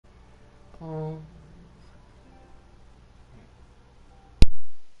어,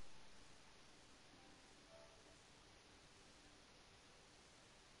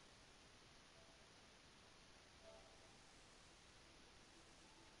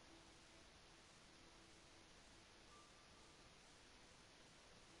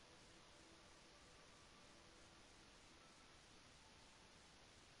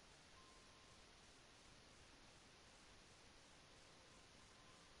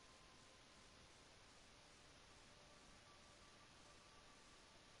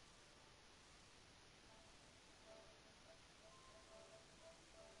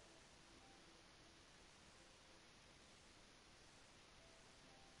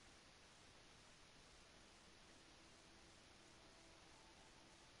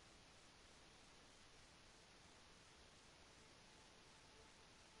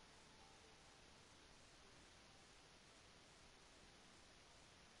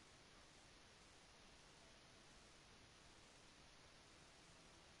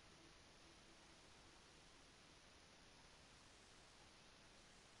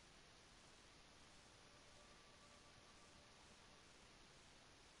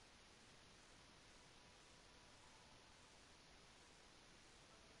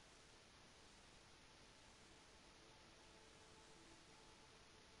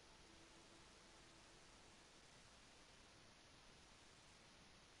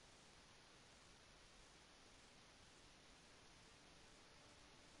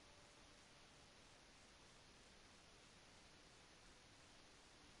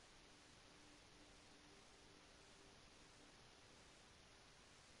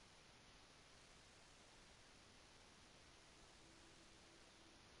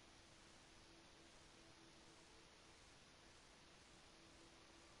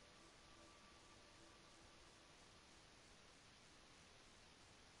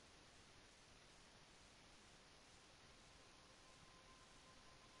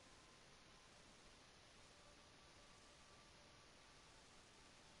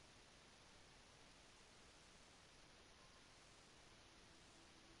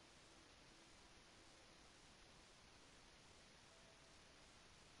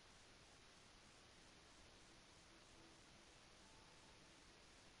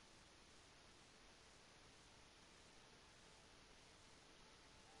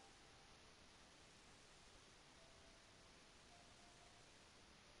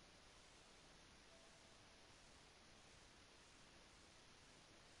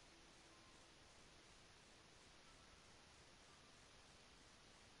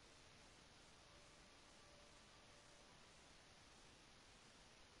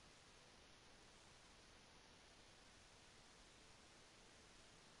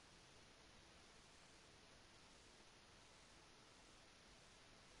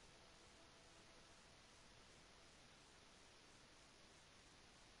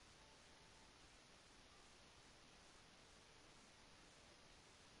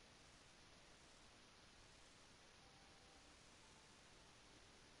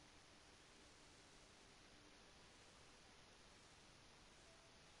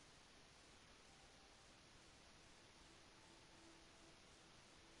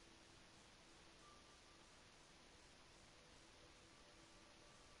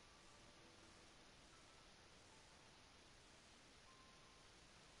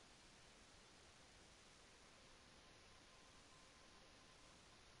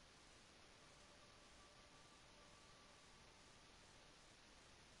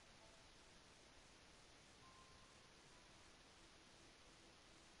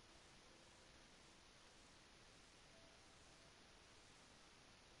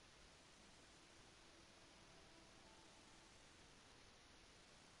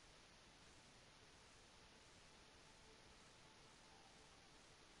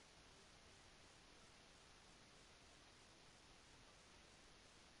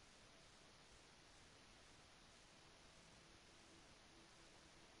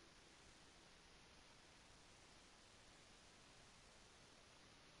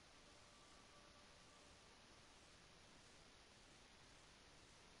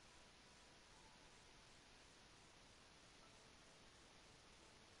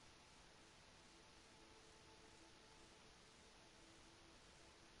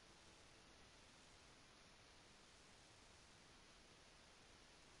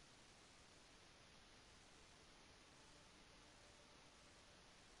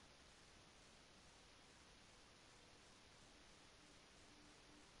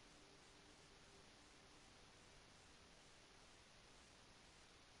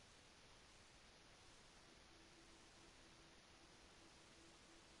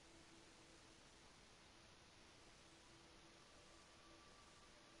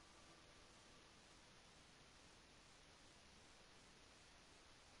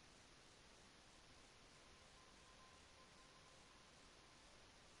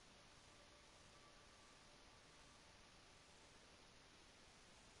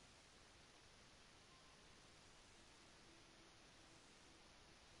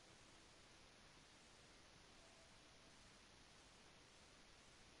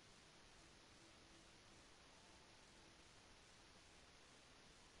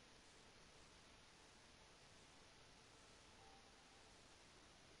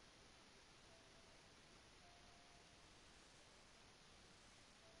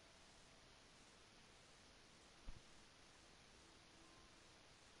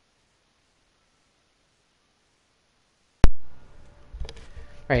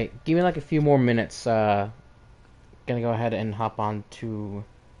 Alright, give me like a few more minutes. Gonna go ahead and hop on to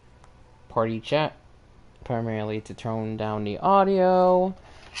party chat, primarily to tone down the audio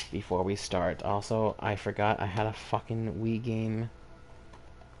before we start. Also, I forgot I had a fucking Wii game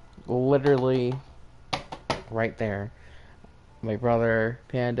literally right there. My brother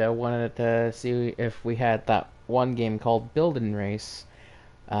Panda wanted to see if we had that one game called Building Race.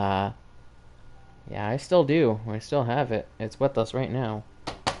 Yeah, I still do. I still have it. It's with us right now.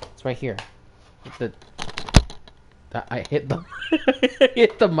 It's right here. The I hit the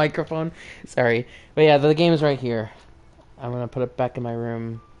hit the microphone. Sorry, but yeah, the game's right here. I'm gonna put it back in my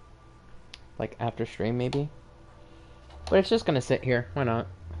room, like after stream maybe. But it's just gonna sit here. Why not?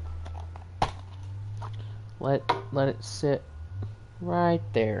 Let it sit right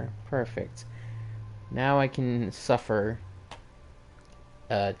there. Perfect. Now I can suffer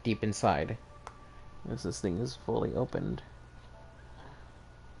deep inside, as this thing is fully opened.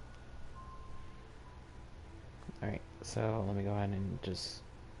 Alright, so let me go ahead and just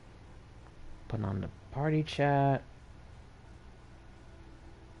put on the party chat.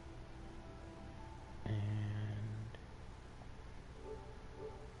 And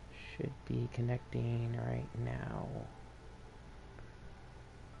should be connecting right now.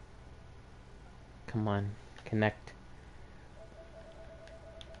 Come on, connect.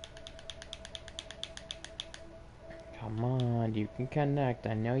 Come on, you can connect.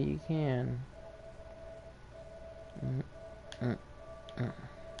 I know you can.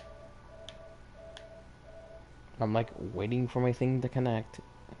 I'm like waiting for my thing to connect.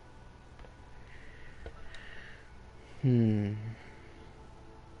 I'm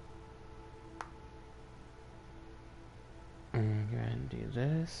gonna do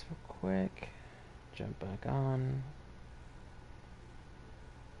this real quick. Jump back on.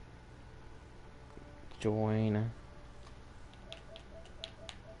 Join.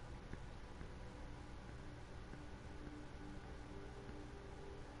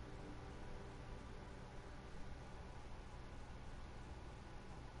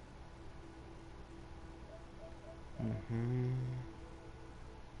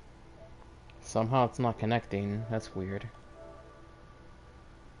 Somehow it's not connecting. That's weird.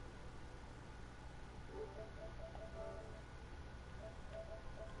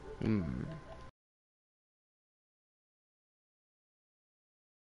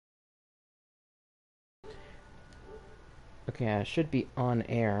 Okay, I should be on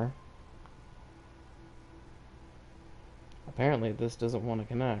air. Apparently this doesn't want to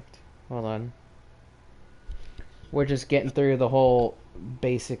connect. Hold on. We're just getting through the whole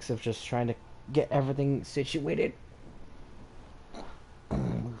basics of just trying to get everything situated.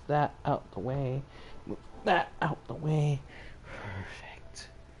 Move that out the way. Move that out the way. Perfect.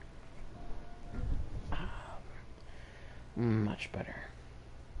 Much better.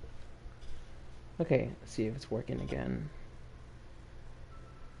 Okay, let's see if it's working again.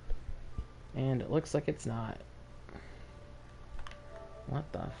 And it looks like it's not.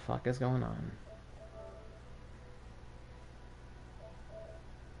 What the fuck is going on?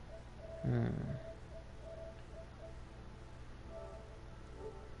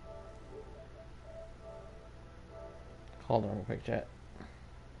 Hold on real quick, chat.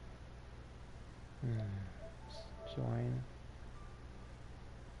 Join.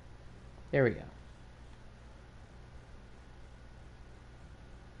 There we go.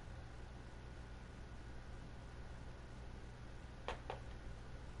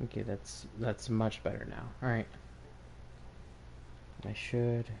 Okay, that's much better now. Alright. I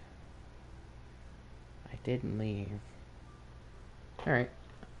didn't leave. Alright.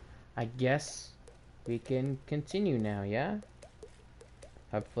 I guess we can continue now, yeah?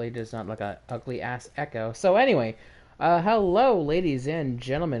 Hopefully it does not look like an ugly ass echo. So anyway, hello ladies and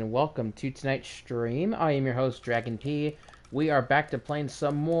gentlemen. Welcome to tonight's stream. I am your host, Dragon P. We are back to playing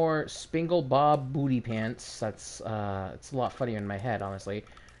some more Spinglebob Booty Pants. That's, it's a lot funnier in my head, honestly.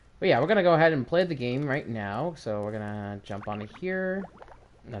 But yeah, we're gonna go ahead and play the game right now. So we're gonna jump onto here.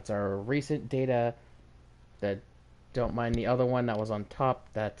 That's our recent data. Don't mind the other one that was on top.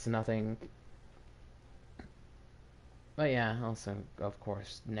 That's nothing. But yeah, also, of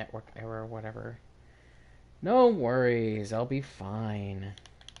course, network error, whatever. No worries, I'll be fine.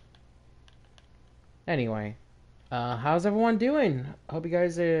 Anyway, how's everyone doing? Hope you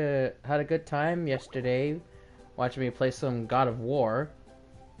guys had a good time yesterday watching me play some God of War.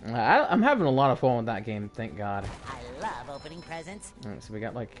 I'm having a lot of fun with that game, thank God. I love opening presents. Alright, so we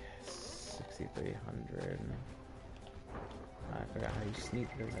got like 6,300. I forgot how you sneak.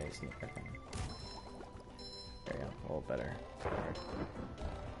 There's a sneak. Okay. There you go, a little better.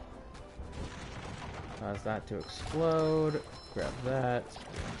 Cause that to explode. Grab that.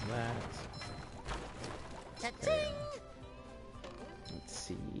 Grab that. Ta-ting! Let's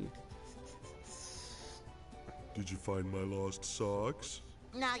see. Did you find my lost socks?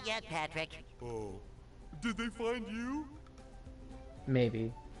 Not yet, Patrick. Oh. Did they find you?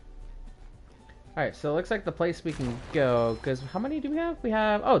 Maybe. Alright, so it looks like the place we can go, because how many do we have? We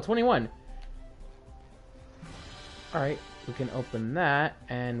have, oh, 21. Alright, we can open that,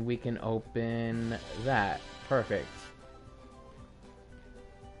 and we can open that. Perfect.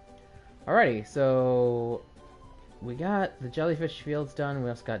 Alrighty, so we got the jellyfish fields done. We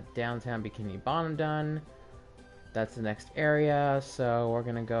also got downtown Bikini Bottom done. That's the next area, so we're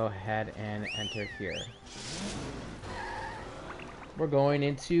gonna go ahead and enter here. We're going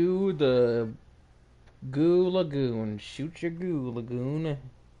into the Goo Lagoon. Shoot your Goo Lagoon. What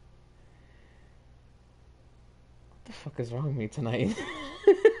the fuck is wrong with me tonight?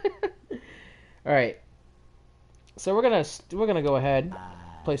 Alright. So we're gonna go ahead,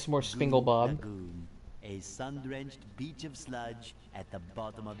 play some more Spinglebob. Lagoon, a sun-drenched beach of sludge at the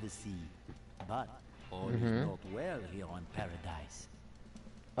bottom of the sea. But all is not well here on Paradise.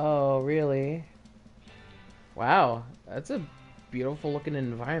 Oh, really? Wow, that's a beautiful looking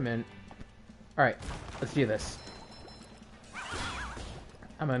environment. Alright, let's do this.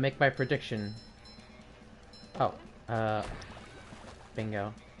 I'm gonna make my prediction. Oh,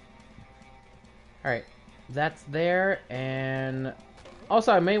 bingo. Alright, that's there, and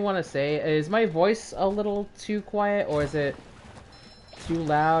also I may want to say, is my voice a little too quiet, or is it too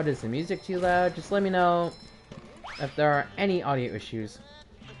loud? Is the music too loud? Just let me know if there are any audio issues.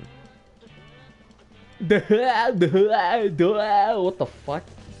 What the fuck?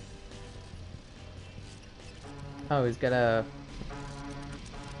 Oh, he's got a...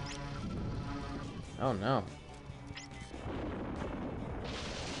 Oh no.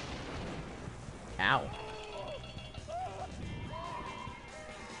 Ow.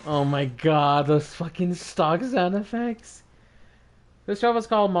 Oh my god, those fucking stock sound effects. This job is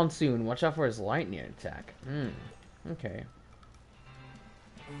called Monsoon. Watch out for his lightning attack. Okay.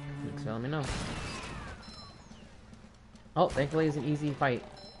 Thanks for letting me know. Oh, thankfully it's an easy fight.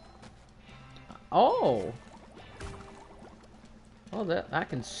 Oh! Oh, that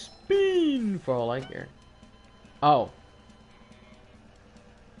can spin for all I care. Oh.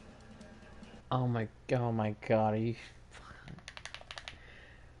 Oh my god, are you...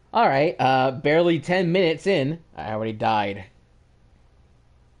 Alright, barely 10 minutes in, I already died.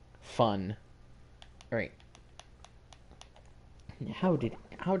 Fun. Alright. How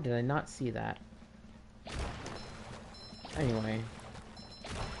did I not see that? Anyway.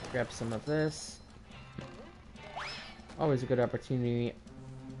 Grab some of this. Always a good opportunity.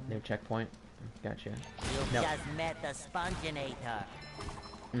 No checkpoint. Gotcha. You No. just met the Sponginator.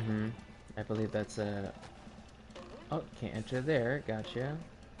 I believe that's a... Oh, can't enter there. Gotcha.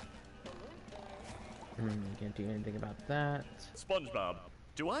 Can't do anything about that. SpongeBob,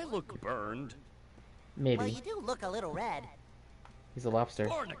 do I look burned? Maybe. Well, you do look a little red. He's a lobster.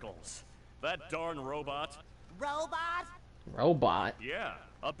 Barnacles! That darn robot. Robot? Robot? Yeah,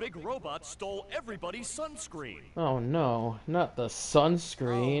 a big robot stole everybody's sunscreen. Oh no, not the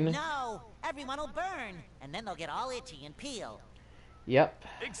sunscreen. Oh, no! Everyone will burn, and then they'll get all itchy and peel. Yep.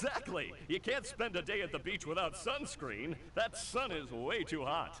 Exactly! You can't spend a day at the beach without sunscreen. That sun is way too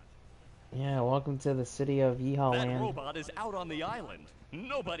hot. Yeah, welcome to the city of Yeehaw That Land. robot is out on the island.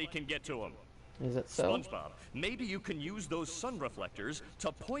 Nobody can get to him. Is it so? SpongeBob, maybe you can use those sun reflectors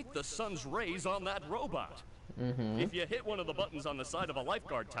to point the sun's rays on that robot. If you hit one of the buttons on the side of a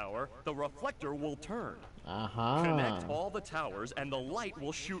lifeguard tower, the reflector will turn. Connect all the towers and the light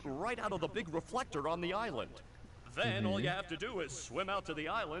will shoot right out of the big reflector on the island. Then all you have to do is swim out to the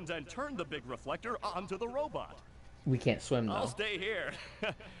island and turn the big reflector onto the robot. We can't swim I'll though. stay here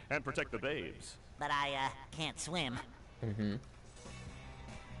and protect the babes. But I, can't swim. There's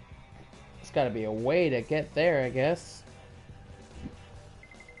gotta be a way to get there, I guess.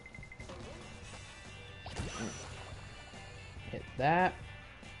 Hit that.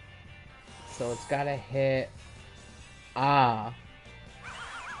 So it's gotta hit... Ah.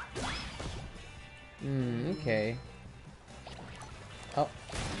 Okay. Oh.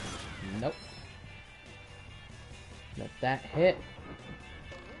 Nope. Let that hit.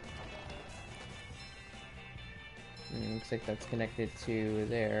 Looks like that's connected to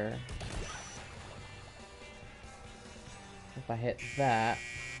there. If I hit that...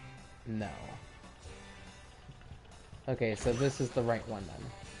 No. Okay, so this is the right one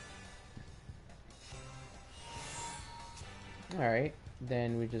then. Alright,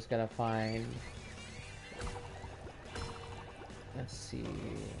 then we just gotta find... Let's see...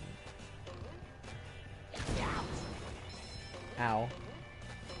 Ow.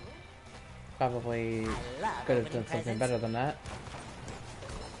 Probably I love could have opening done something presents. better than that.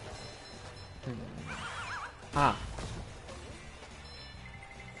 Ah.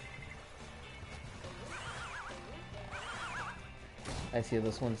 I see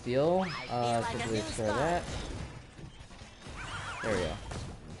this one's deal. like Simply a new destroy start. that. There we go.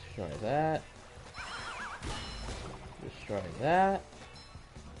 Destroy that. Destroy that.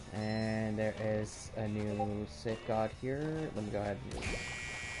 And there is a new safeguard here. Let me go ahead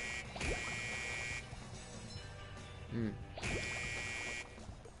and...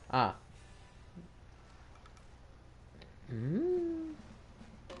 Ah.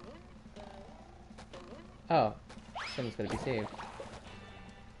 Oh. Someone's gonna be saved.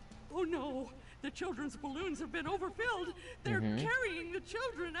 Oh no! The children's balloons have been overfilled. They're carrying the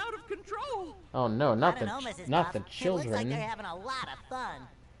children out of control. Oh no, I not don't the know, Mrs. not Puff. the It looks like children. they're having a lot of fun.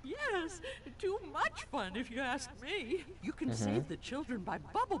 Yes, too much fun if you ask me. You can save the children by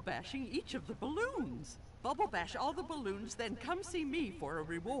bubble bashing each of the balloons. Bubble bash all the balloons, then come see me for a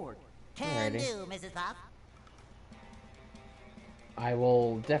reward. Can Alrighty. do, Mrs. Puff. I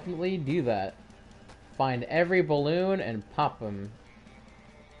will definitely do that. Find every balloon and pop them.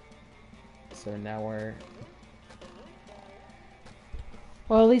 So now we're...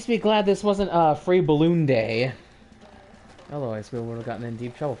 Well, at least be glad this wasn't a free balloon day. Otherwise, we would have gotten in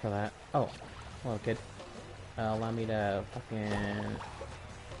deep trouble for that. Oh, hello, kid. Allow me to fucking... do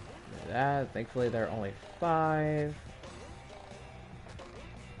that. Thankfully, there are only 5.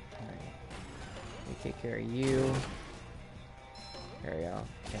 Alright. Let me take care of you. There we go.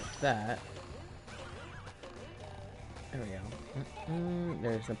 Catch that. There we go.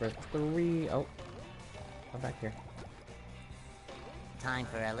 There's number 3. Oh. Come back here. Time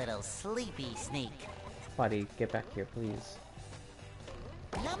for a little sleepy sneak. Buddy, get back here, please.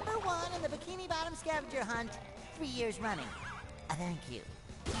 Number 1 in the Bikini Bottom scavenger hunt. 3 years running. Thank you.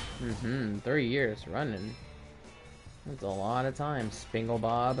 3 years running. That's a lot of time,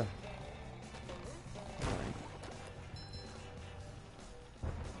 Spinglebob.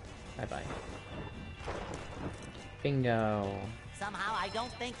 Bye-bye. Bingo. Somehow I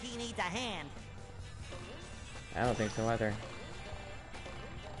don't think he needs a hand. I don't think so either.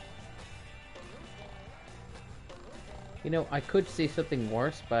 You know, I could say something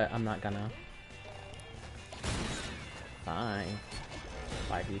worse, but I'm not gonna. Fine.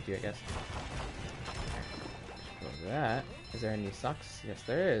 5 PG, I guess. For that, is there any socks? Yes,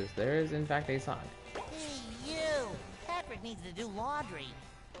 there is. There is, in fact, a sock. Hey, you! Patrick needs to do laundry.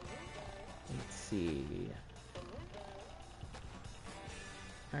 Let's see.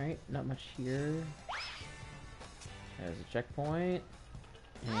 Alright, not much here. There's a checkpoint.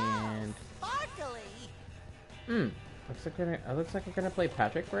 And... Sparkly! looks like we're gonna play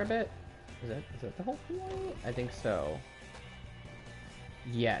Patrick for a bit. Is that the whole point? I think so.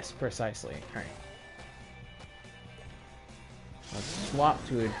 Yes, precisely. Alright. Let's swap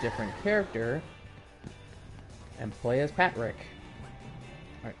to a different character and play as Patrick.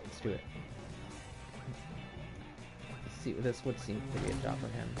 Alright, let's do it. Let's see, this would seem to be a job for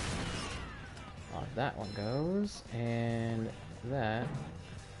him. Off that one goes, and that.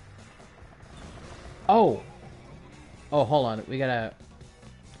 Oh! Oh, hold on. We gotta...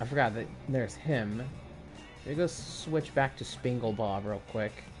 I forgot that there's him. Let me go switch back to Spinglebob real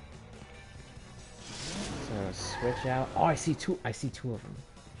quick. So, switch out. Oh, I see two of them.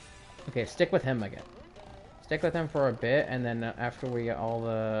 Okay, stick with him again. Stick with him for a bit, and then after we get all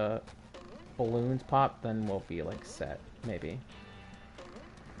the balloons popped, then we'll be, like, set. Maybe.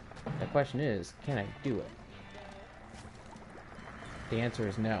 The question is, can I do it? The answer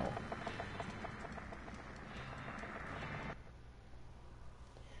is no.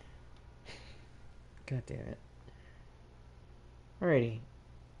 God damn it. Alrighty.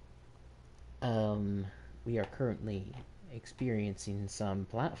 We are currently experiencing some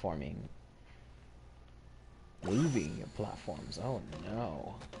platforming. Moving platforms. Oh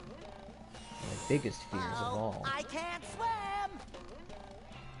no. My biggest fears of all. I can't swim!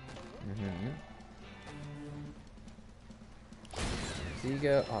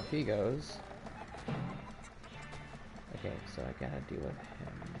 Off he goes. Okay, so I gotta deal with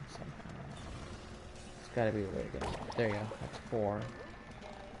him somehow. It's gotta be a way to go. There you go. That's 4.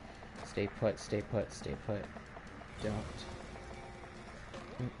 Stay put, stay put, stay put. Don't.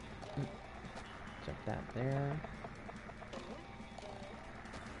 Jump that there.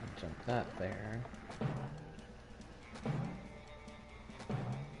 Jump that there.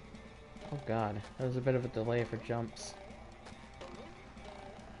 Oh god, that was a bit of a delay for jumps.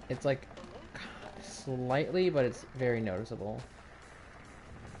 It's like slightly, but it's very noticeable.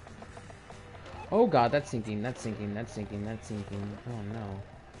 Oh god, that's sinking, that's sinking, that's sinking, that's sinking. Oh no.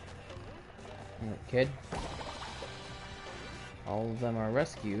 Oh, kid. All of them are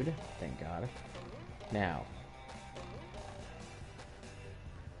rescued, thank god. Now.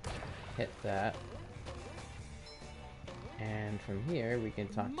 Hit that. And from here, we can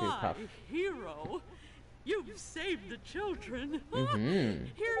talk to Puff. My hero! You've saved the children. Mm-hmm.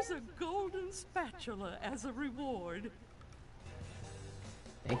 Here's a golden spatula as a reward.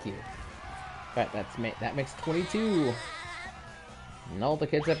 Thank you. But that makes 22. And all the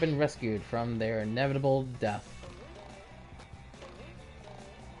kids have been rescued from their inevitable death.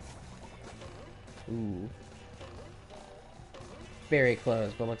 Ooh. Very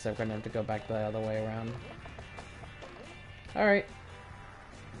close, but looks like we're gonna have to go back the other way around. Alright.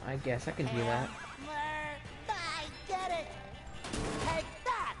 I guess I can do that. I get it! Take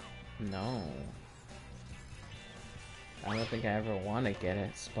that! No. I don't think I ever want to get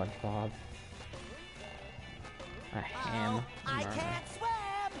it, SpongeBob. A ham. Oh, I can't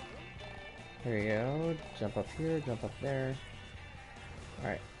swim! Here we go. Jump up here, jump up there.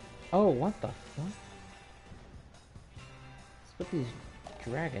 Alright. Oh, what the fuck? What's with these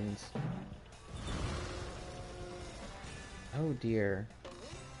dragons? Oh dear.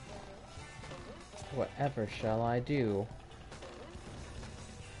 Whatever shall I do?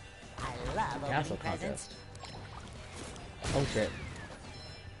 I love Castle opening presents. contest. Oh shit.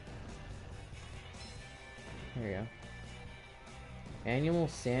 Here we go. Annual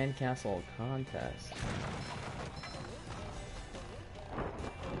Sandcastle Contest.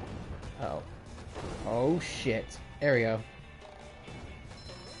 Oh. Oh shit. There we go.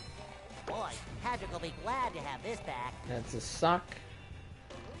 Boy, Patrick will be glad to have this back. That's a sock.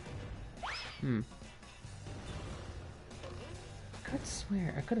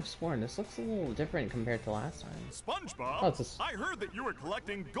 I could have sworn this looks a little different compared to last time. SpongeBob, Oh, it's a... I heard that you were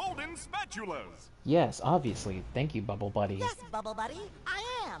collecting golden spatulas. Yes, obviously. Thank you, Bubble Buddy. Yes, Bubble Buddy, I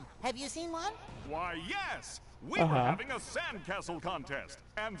am. Have you seen one? Why, yes. We were having a sandcastle contest,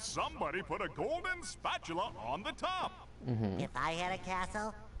 and somebody put a golden spatula on the top. If I had a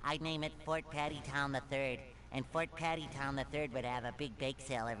castle, I'd name it Fort Pattytown the Third, and Fort Pattytown the Third would have a big bake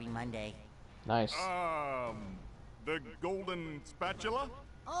sale every Monday. Nice. The golden spatula?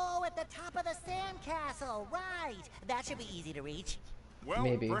 Oh, at the top of the sandcastle, right. That should be easy to reach. Well,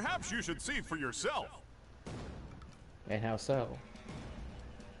 Maybe. perhaps you should see for yourself. And how so?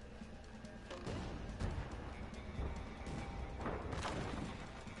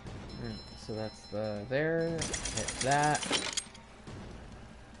 So that's the there. Hit that.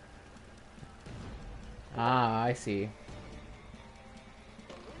 Ah, I see.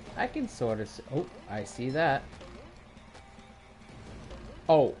 I can sort of. Oh, I see that.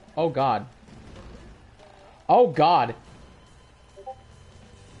 Oh, oh god. Oh god.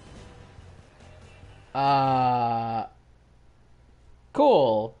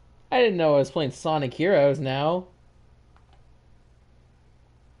 Cool. I didn't know I was playing Sonic Heroes now.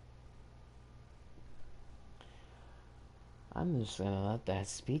 I'm just gonna let that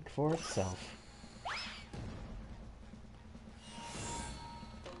speak for itself.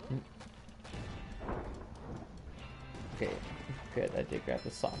 Okay, good. I did grab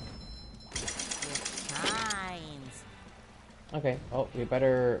the sock. It shines. Okay, oh, we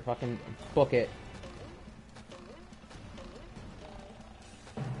better fucking book it.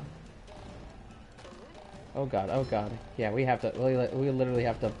 Oh god, oh god. Yeah, we have to, we literally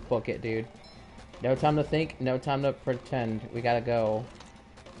have to book it, dude. No time to think, no time to pretend. We gotta go.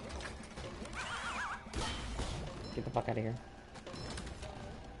 Get the fuck out of here.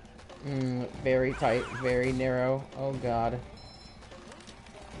 Very tight, very narrow. Oh god.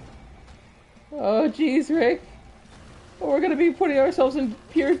 Oh jeez, Rick. We're gonna be putting ourselves in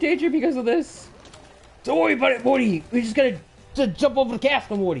pure danger because of this. Don't worry about it, Morty. We just gotta jump over the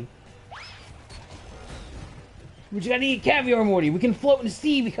castle, Morty. We just gotta eat caviar, Morty. We can float in the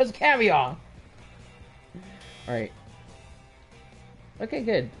sea because of caviar. Alright. Okay,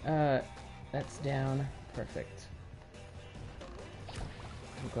 good. That's down. Perfect.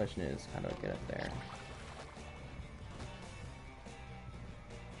 The question is, how do I get up there?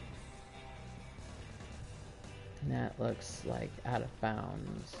 And that looks like out of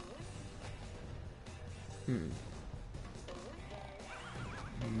bounds.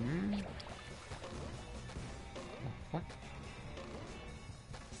 What?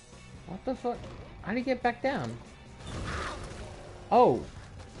 What the fuck? How do you get back down? Oh!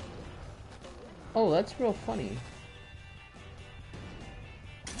 Oh, that's real funny.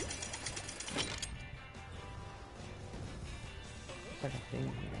 There's like a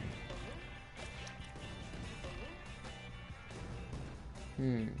thing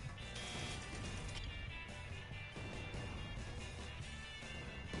here.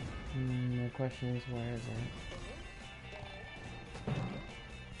 question is, where is it?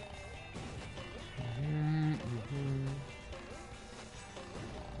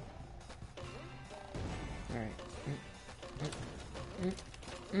 Alright.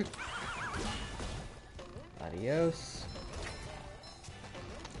 Adios.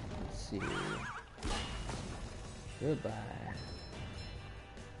 Let's see. Goodbye.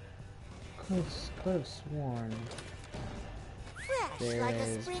 Could have sworn Fresh there like a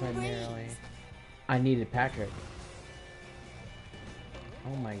is spring primarily. breeze. I needed Patrick.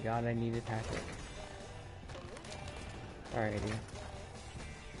 Oh my god, I needed Patrick. Alrighty.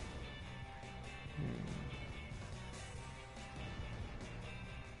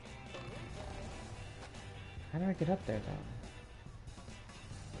 How do I get up there though?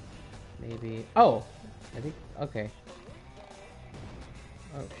 Maybe. Oh! I think. Okay.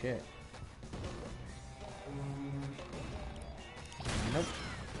 Oh shit. Nope.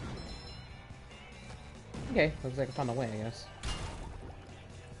 Okay, looks like I found a way, I guess.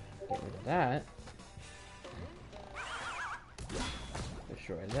 Get rid of that.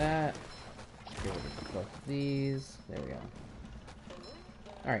 Destroy that. Get rid of both of these. There we go.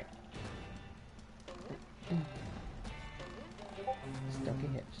 Alright. Just don't get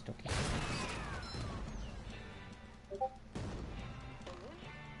hit. Just don't get hit.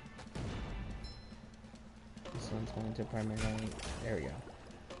 This one's going to primarily. There we go.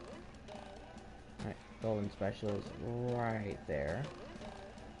 Alright, golden special is right there.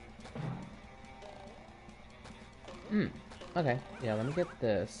 Okay, yeah, let me get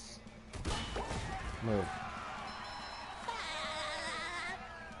this. Move.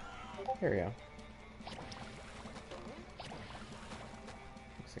 Here we go.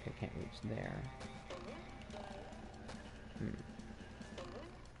 Looks like I can't reach there.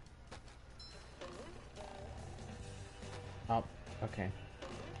 Oh, okay.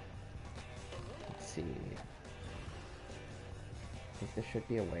 Let's see. I think there should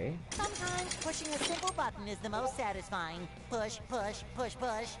be a way. Sometimes pushing a simple button is the most satisfying. Push, push, push,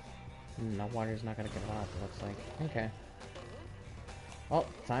 push. No, water's not gonna get off, it looks like. Okay. Well,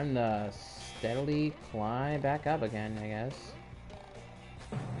 time to steadily climb back up again, I guess.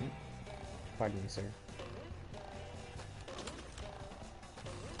 Alright. Pardon me, sir.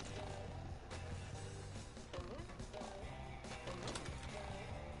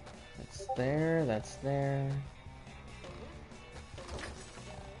 That's there, that's there.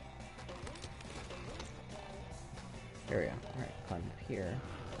 There we go. Alright, climb up here.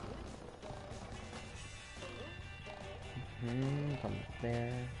 Come up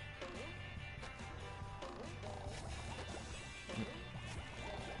there.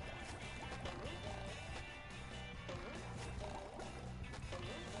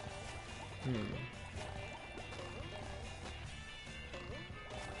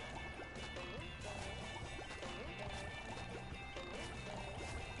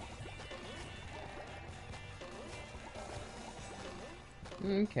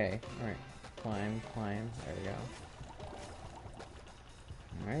 Okay, alright. Climb, climb. There we go.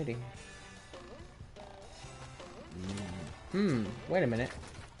 Alrighty. Wait a minute.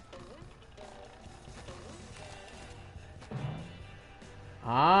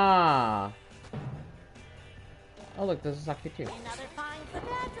 Ah! Oh look, there's a socket too. Another find for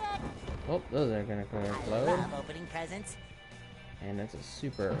Patrick. Oh, those are gonna explode. Love opening presents. And it's a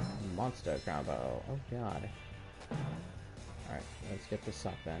super monster combo. Oh god. Alright, let's get this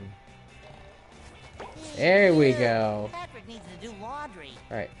sock then. There we go. Patrick needs to do laundry.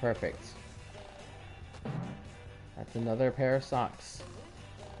 Alright, perfect. That's another pair of socks.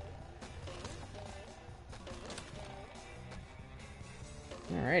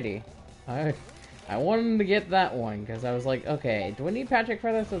 Alrighty. I wanted to get that one because I was like, okay, do I need Patrick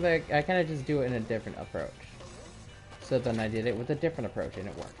for this? So that I kind of just do it in a different approach. So then I did it with a different approach and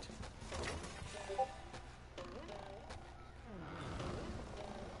it worked.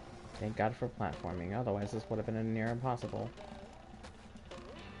 Thank God for platforming, otherwise this would have been near impossible.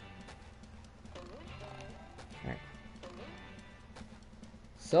 Alright.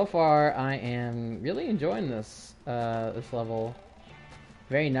 So far, I am really enjoying this, this level.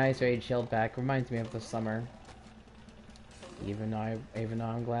 Very nice, very chilled back. Reminds me of the summer. Even though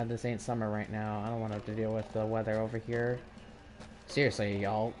I'm glad this ain't summer right now. I don't want to have to deal with the weather over here. Seriously,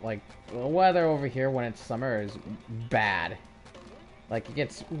 y'all, like, the weather over here when it's summer is bad. Like, it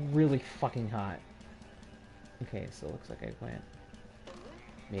gets really fucking hot. Okay, so it looks like I went.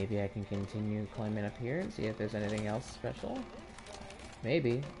 Maybe I can continue climbing up here and see if there's anything else special.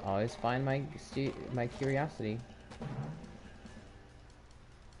 Maybe. Always find my curiosity.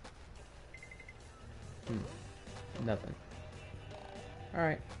 Nothing.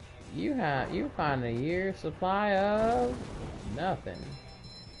 Alright. You find a year's supply of nothing.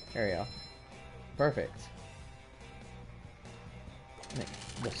 There we go. Perfect.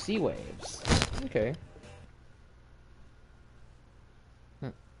 The sea waves. Okay.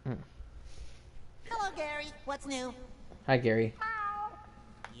 Hello, Gary. What's new? Hi, Gary.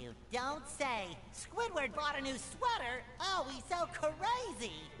 You don't say. Squidward bought a new sweater. Oh, he's so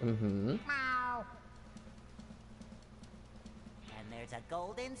crazy. Mm-hmm. Meow. And there's a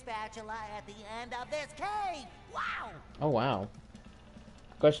golden spatula at the end of this cave. Wow. Oh, wow.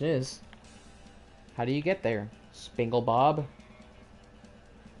 Question is, how do you get there? Spinglebob?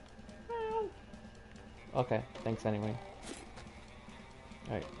 Okay, thanks anyway.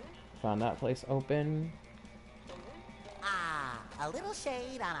 Alright, found that place open. Ah, a little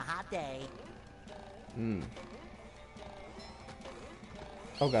shade on a hot day. Hmm.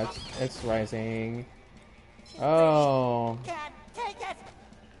 Oh god, it's rising. Oh. Can't take it.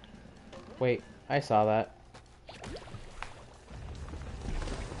 Wait, I saw that.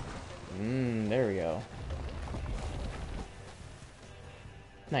 There we go.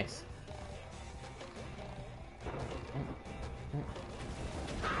 Nice.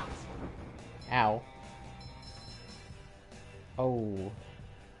 Ow. Oh.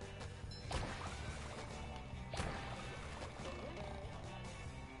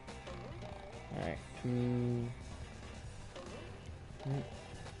 Alright.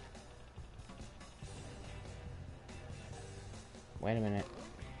 Wait a minute.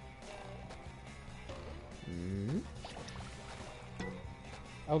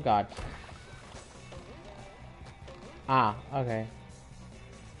 Oh god. Ah, okay.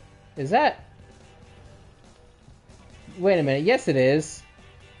 Is that... Wait a minute, yes it is.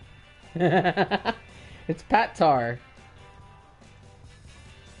 It's Pat Tar.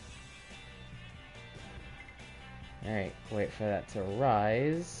 Alright, wait for that to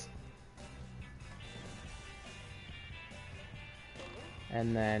rise.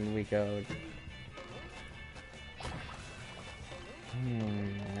 And then we go...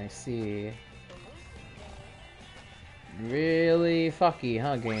 I see. Really fucky,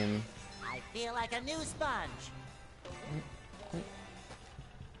 huh, game? I feel like a new sponge.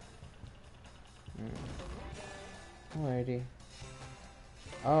 Alrighty.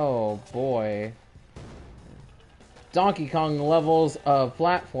 Oh boy. Donkey Kong levels of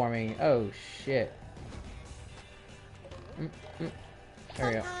platforming. Oh shit. There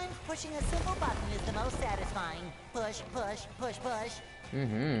we go. Sometimes pushing a simple button is the most satisfying. Push, push, push, push.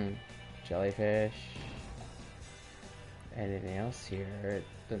 Jellyfish. Anything else here? It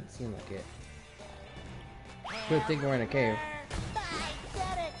doesn't seem like it. Good thing we're in a cave. I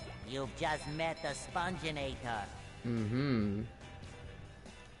did it! You've just met the Sponginator.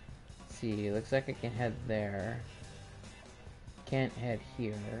 See, looks like I can head there. Can't head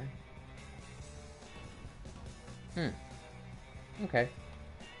here. Okay.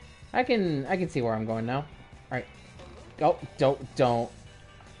 I can see where I'm going now. Alright. Oh, don't.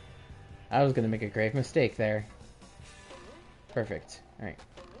 I was gonna make a grave mistake there. Perfect. Alright.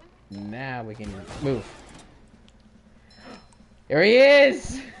 Now we can move. There he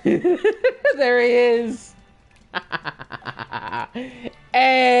is! There he is!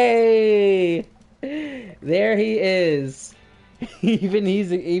 Hey! There he is. Even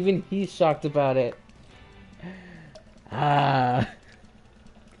he's shocked about it. I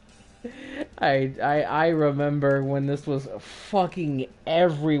remember when this was fucking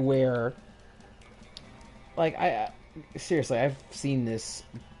everywhere. Like seriously, I've seen this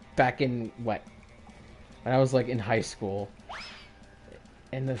back in when I was like in high school.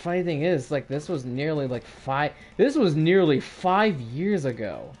 And the funny thing is, like, this was nearly 5 years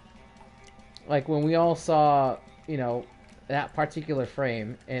ago. Like when we all saw, you know, that particular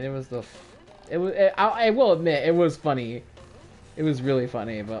frame, and it was I will admit it was funny. It was really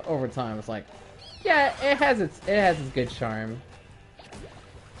funny, but over time it's like, yeah, it has its good charm.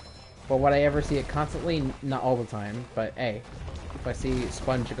 But would I ever see it constantly? Not all the time, but hey, if I see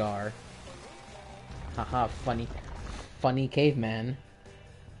SpongeGar, haha, funny caveman.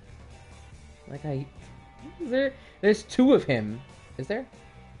 Like there's 2 of him. Is there?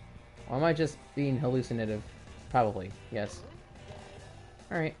 Or am I just being hallucinative? Probably, yes.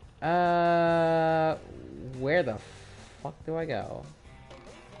 Alright. Where the fuck do I go?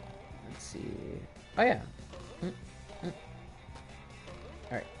 Let's see. Oh yeah.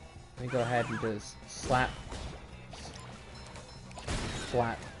 Alright. Let me go ahead and just slap.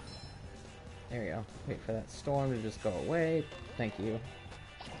 There we go. Wait for that storm to just go away. Thank you.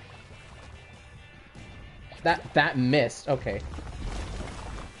 That missed. Okay.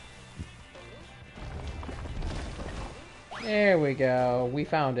 There we go. We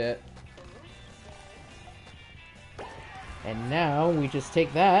found it. And now we just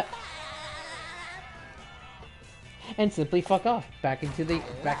take that and simply fuck off back to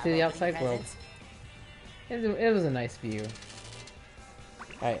the outside world. It was a nice view.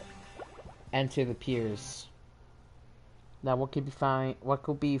 Alright. Enter the piers. Now what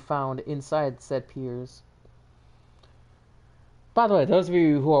could be found inside said piers? By the way, those of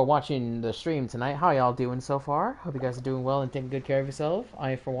you who are watching the stream tonight, how y'all doing so far? Hope you guys are doing well and taking good care of yourself.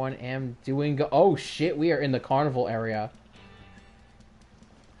 I, for one, am doing oh shit, we are in the carnival area.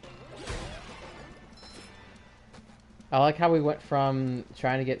 I like how we went from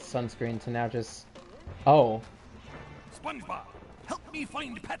trying to get sunscreen to now just... Oh. SpongeBob, help me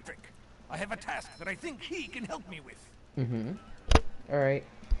find Patrick. I have a task that I think he can help me with. Mm-hmm. Alright.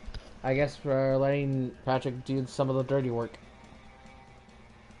 I guess we're letting Patrick do some of the dirty work.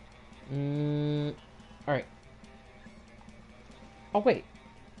 Alright. Oh, wait.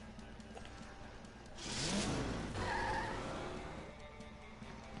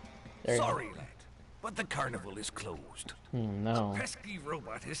 Sorry, lad, but the carnival is closed. No. A pesky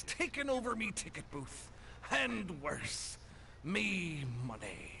robot has taken over me ticket booth. And worse, me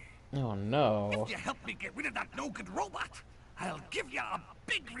money. Oh, no. If you help me get rid of that no-good robot, I'll give you a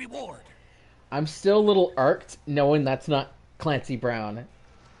big reward. I'm still a little irked knowing that's not Clancy Brown.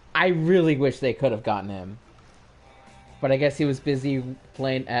 I really wish they could have gotten him. But I guess he was busy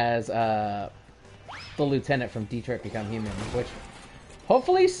playing as the lieutenant from Detroit Become Human, which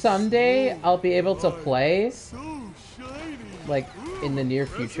hopefully someday I'll be able to play, like, in the near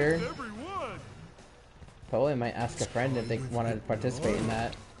future. Probably might ask a friend if they want to participate in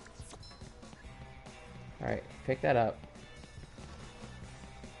that. Alright, pick that up.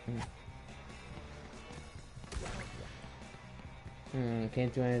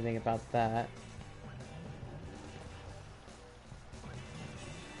 Can't do anything about that.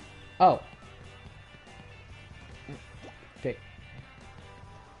 Oh. Pick.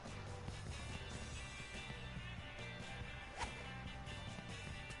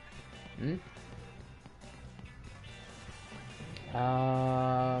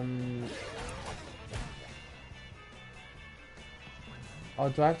 Oh,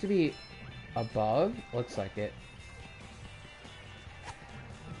 do I have to be above? Looks like it.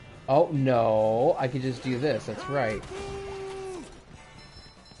 Oh, no. I could just do this. That's right.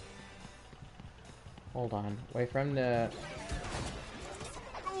 Hold on. Wait for him to...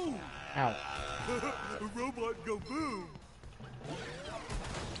 Ow. Robot go boom.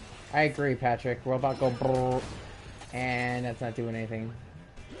 I agree, Patrick. Robot go brrr. And that's not doing anything.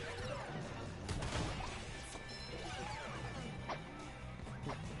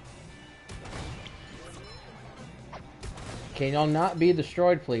 Can y'all not be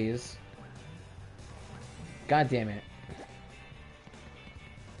destroyed, please? God damn it.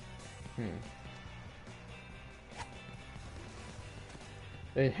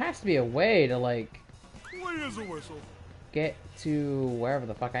 There has to be a way to, like... Where's a whistle? Get to wherever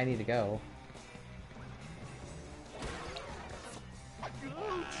the fuck I need to go.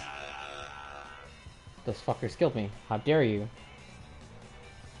 Those fuckers killed me. How dare you?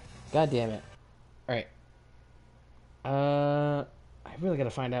 God damn it. Alright. I really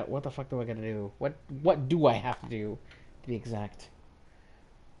gotta find out what the fuck do I gotta do. What do I have to do, to be exact?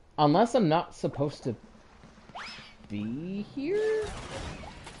 Unless I'm not supposed to be here?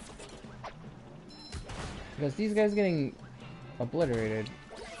 Because these guys are getting obliterated.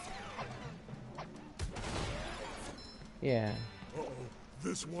 Yeah. Uh-oh,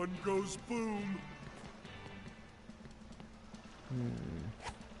 this one goes boom.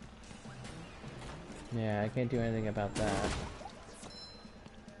 Yeah, I can't do anything about that.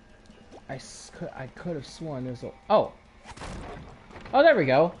 I could have sworn there's a... Oh! Oh, there we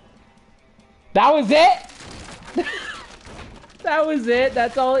go! That was it?! That was it?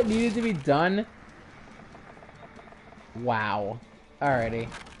 That's all it needed to be done? Wow. Alrighty.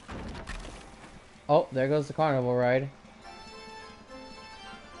 Oh, there goes the carnival ride.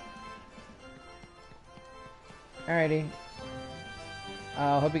 Alrighty.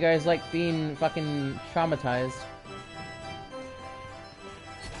 Hope you guys like being fucking traumatized.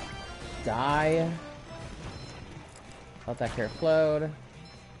 Die. Let that care flowed.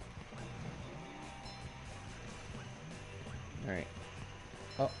 Alright.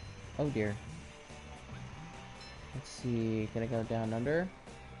 Oh dear. Let's see, can I go down under?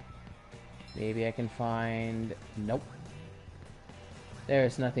 Maybe I can find... Nope.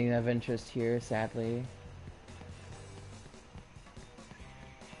 There's nothing of interest here, sadly.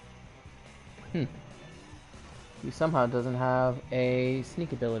 He somehow doesn't have a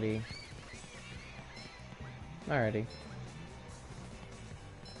sneak ability. Alrighty.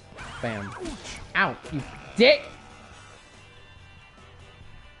 Bam. Ow, you dick!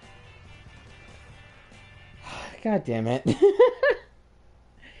 God damn it.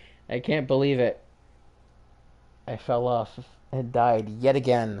 I can't believe it. I fell off and died yet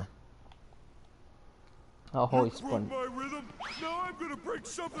again. Oh, holy Sponge. My rhythm. Now I'm gonna break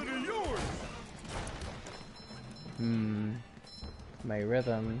something of yours. My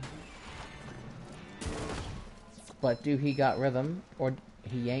rhythm. But do he got rhythm, or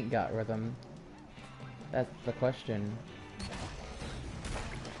he ain't got rhythm? That's the question.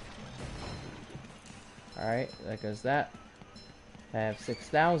 Alright, there goes that. I have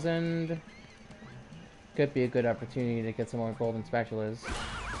 6,000. Could be a good opportunity to get some more golden spatulas.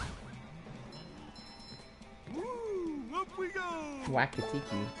 Woo, up we go.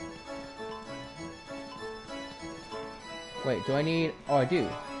 Wakatiki. Wait, do I need... Oh, I do.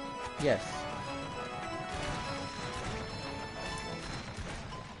 Yes.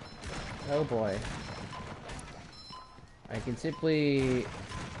 Oh boy. I can simply...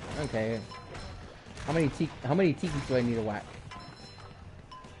 Okay. How many tikis do I need to whack?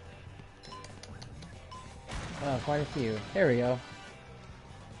 Oh, quite a few. There we go.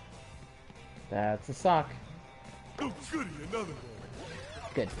 That's a sock. Oh, goody, another one.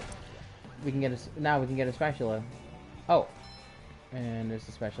 Good. We can get a... Now we can get a spatula. Oh. And there's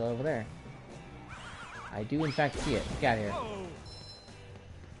a spatula over there. I do in fact see it. Get out of here. Oh.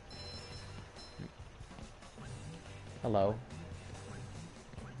 Hello.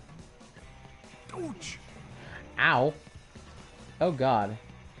 Ouch. Ow. Oh god.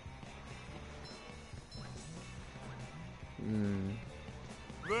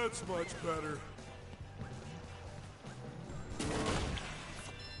 That's much better.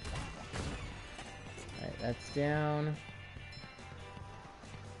 Alright, that's down.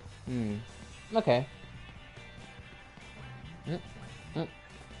 Okay.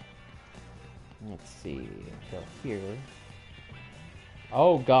 Let's see. Go here.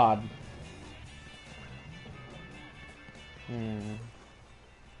 Oh god.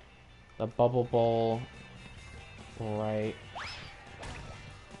 The bubble bowl. Right.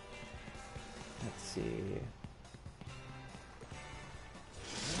 Let's see.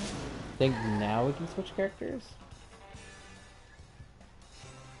 Think now we can switch characters?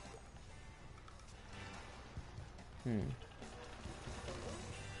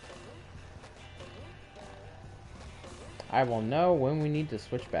 I will know when we need to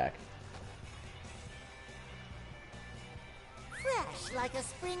switch back. Fresh like a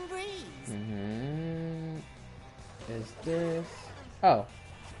spring breeze. Is this... Oh.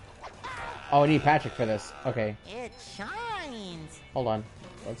 Oh, I need Patrick for this. Okay. It shines. Hold on.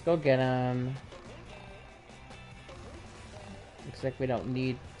 Let's go get him. Looks like we don't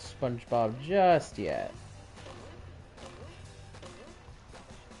need SpongeBob just yet.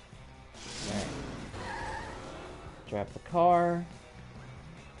 Alright. Drop the car.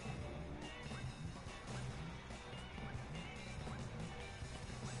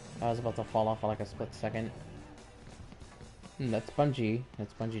 I was about to fall off for like a split second. That's Spongy.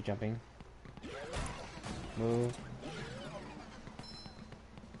 That's Spongy jumping. Move.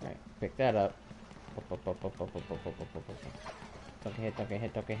 Alright, pick that up. Don't get hit, don't get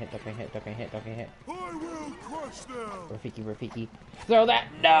hit, don't get hit, don't get hit, don't get hit, don't get hit. I will crush them. Rafiki, Rafiki. Throw that!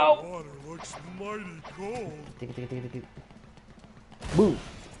 No! Water looks mighty cold. Move!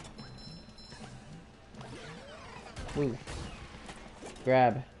 Move.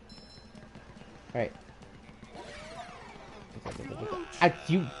 Grab. Alright. Ah,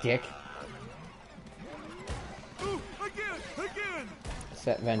 you dick. Ooh, again.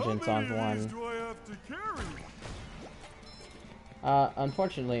 Set vengeance on How many of these one. do I have to carry?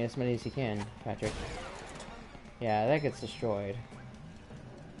 Unfortunately, as many as you can, Patrick. Yeah, that gets destroyed.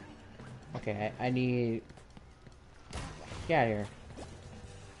 Okay, I need... Get out of here.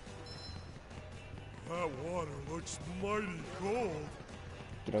 That water looks mighty cold.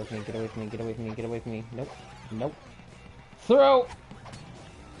 Get away from me, get away from me, get away from me, get away from me. Nope. Nope. Throw!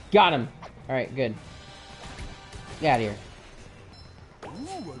 Got him! Alright, good. Get out of here.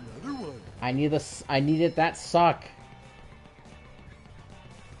 Ooh, another one. I need this. I needed that sock.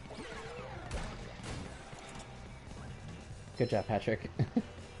 Good job, Patrick.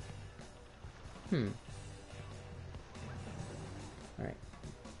 Alright.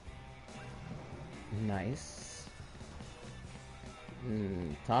 Nice.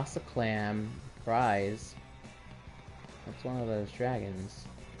 Toss a clam. Fries. That's one of those dragons.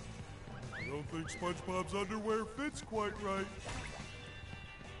 I don't think SpongeBob's underwear fits quite right.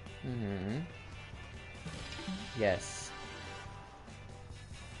 Yes.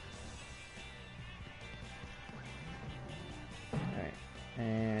 Alright.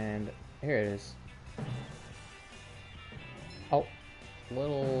 And here it is. Oh,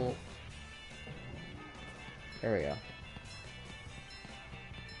 little... There we go.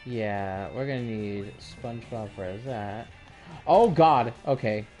 Yeah, we're gonna need SpongeBob for that. Oh god!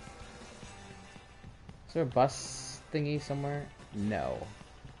 Okay. Is there a bus thingy somewhere? No.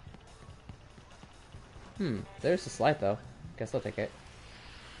 There's the slide though. Guess I'll take it.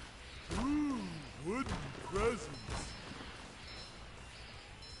 Ooh, wooden presents.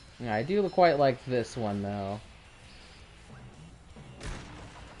 Yeah, I do quite like this one though.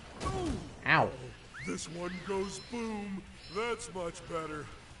 Oh, Ow! this one goes boom. That's much better.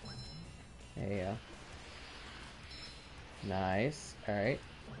 There you go. Nice. Alright.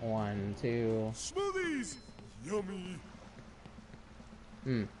 1, 2. Smoothies! Yummy.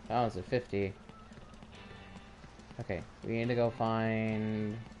 That was a 50. Okay, we need to go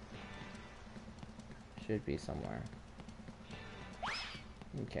find... Should be somewhere.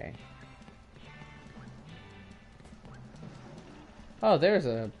 Okay. Oh, there's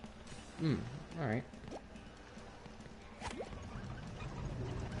a... alright.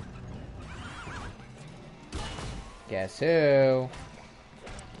 Guess who?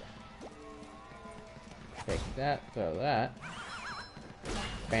 Take that, throw that.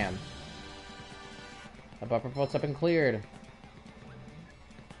 Bam. The buffer bolt's up and cleared.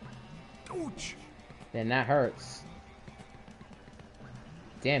 Ouch! Then that hurts.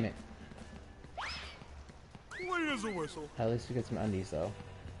 Damn it. Clean as a whistle. At least we get some undies though.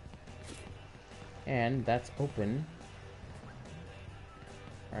 And that's open.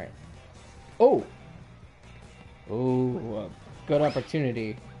 Alright. Oh! Ooh, good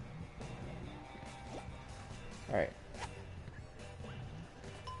opportunity. Alright.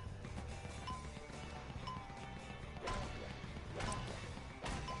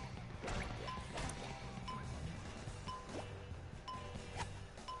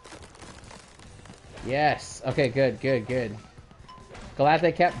 Yes. Okay, good, good, good. Glad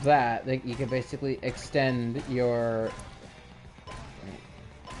they kept that. You can basically extend your...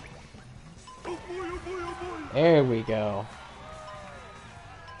 Oh boy, oh boy, oh boy. There we go.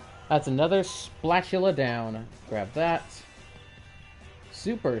 That's another spatula down. Grab that.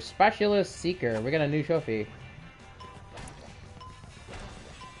 Super Spatula Seeker. We got a new trophy.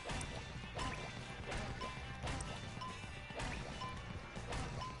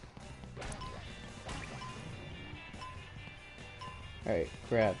 Alright,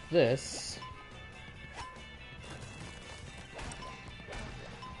 grab this.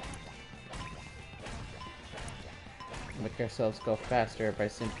 Make ourselves go faster by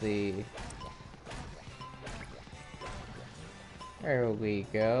simply... There we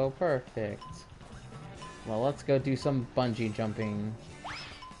go, perfect. Well, let's go do some bungee jumping.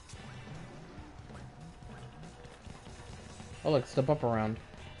 Oh look, it's the bump around.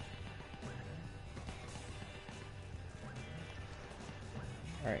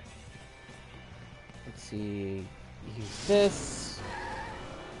 Alright. Let's see... Use this.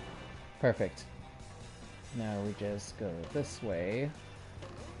 Perfect. Now we just go this way.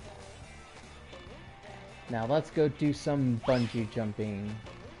 Now let's go do some bungee jumping.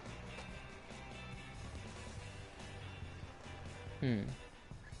 Here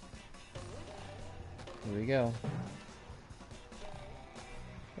we go.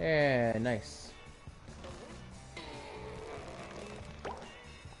 Yeah, nice.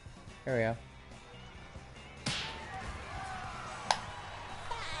 There we go.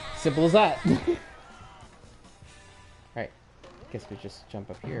 Simple as that. Alright. Guess we just jump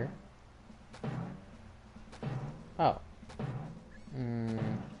up here. Oh.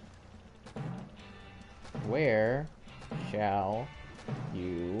 Where shall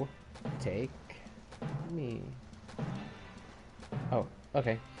you take me? Oh,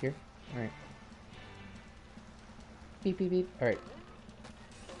 okay. Here. Alright. Beep, beep, beep. Alright.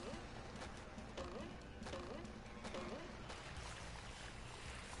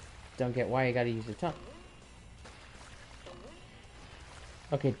 Don't get why you gotta use your tongue.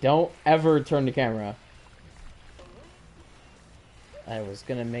 Okay, don't ever turn the camera. I was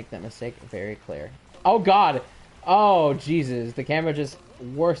gonna make that mistake very clear. Oh god! Oh Jesus, the camera just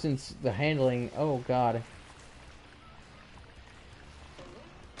worsens the handling. Oh god.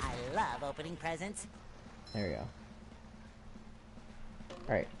 I love opening presents. There we go.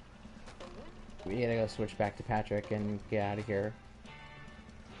 Alright. We gotta go switch back to Patrick and get out of here.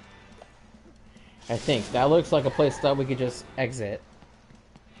 I think. That looks like a place that we could just exit.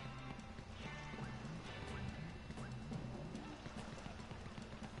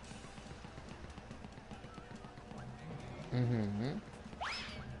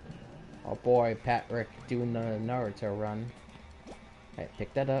 Oh boy, Patrick doing the Naruto run. Alright,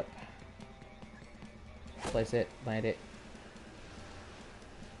 pick that up. Place it, land it.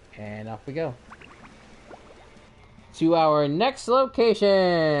 And off we go. To our next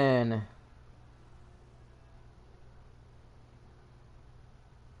location!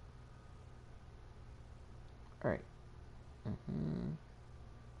 Alright.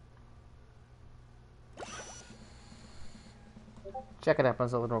 Check it out,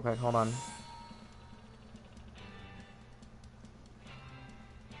 Puzzle, real quick. Hold on.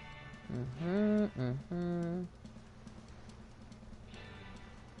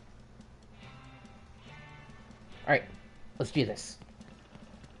 Alright, let's do this.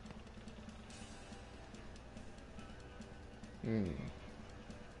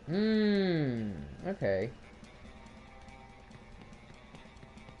 Okay.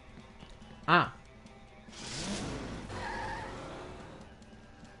 Ah!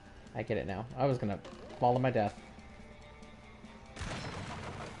 I get it now. I was gonna fall to my death.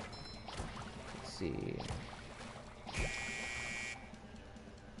 Let's see.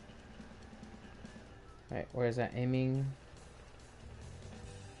 Alright, where is that aiming?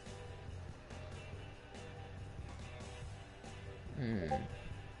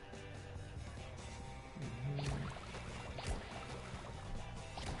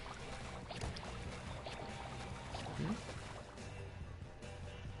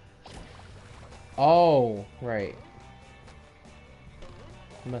 Oh, right.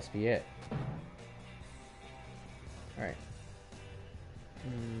 Must be it. Alright.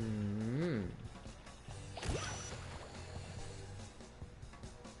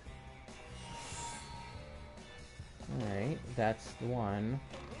 Alright, that's the one.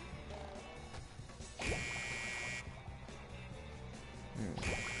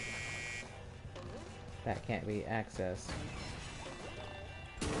 That can't be accessed.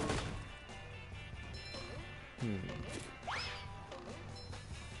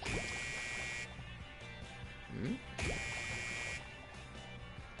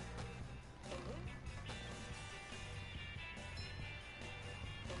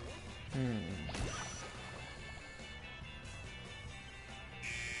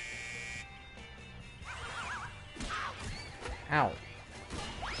 Ow.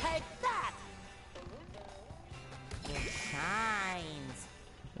 Take that! It shines.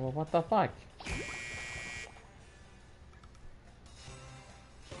 Well, what the fuck?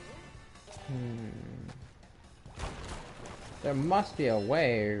 There must be a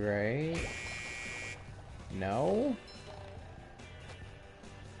way, right? No?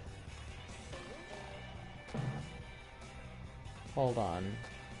 Hold on.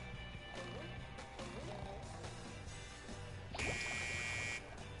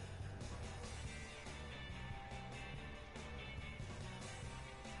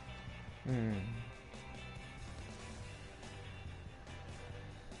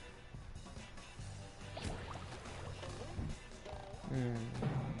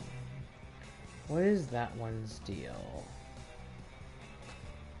 What is that one's deal?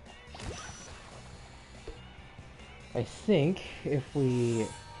 I think if we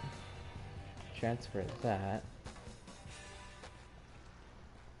transfer that...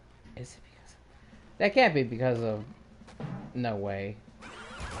 Is it because... That can't be because of... No way.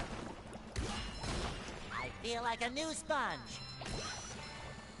 I feel like a new sponge.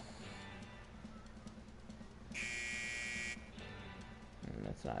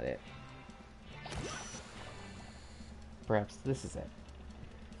 That's not it. Perhaps this is it.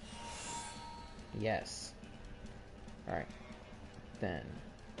 Yes. Alright. Then,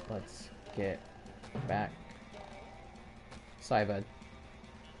 let's get back. Sorry, bud.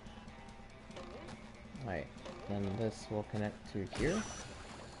 Alright. Then this will connect to here.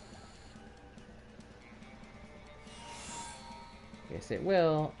 Yes, it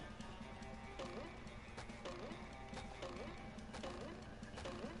will.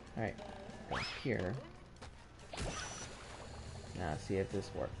 Alright. Go here. Now see if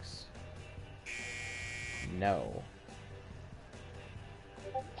this works. No.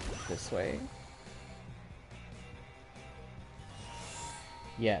 This way.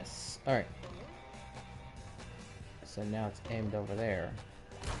 Yes. Alright. So now it's aimed over there.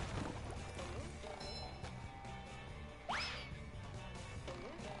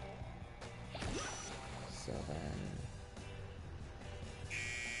 So then...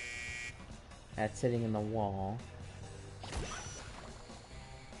 That's sitting in the wall.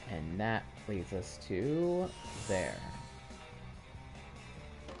 And that leads us to there.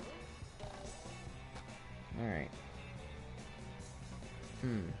 Alright.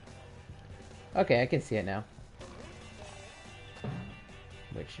 Okay, I can see it now.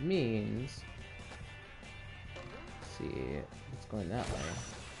 Which means... see. It's going that way.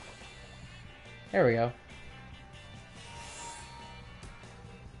 There we go.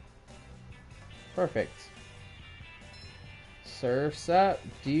 Perfect. Surf's up,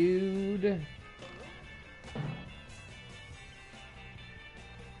 dude.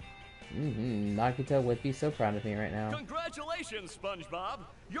 Nagito would be so proud of me right now. Congratulations, SpongeBob!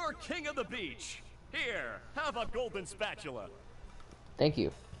 You're king of the beach! Here, have a golden spatula. Thank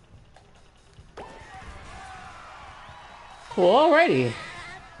you. Cool, alrighty.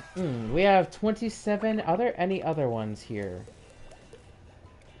 We have 27. Are there any other ones here?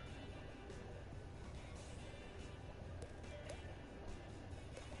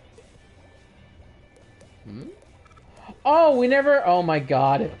 Oh, we never. Oh my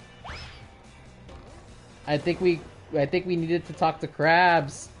god. I think we needed to talk to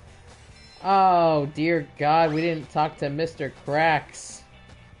Krabs. Oh dear God, we didn't talk to Mr. Cracks.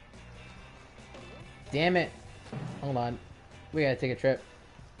 Damn it. Hold on. We gotta take a trip.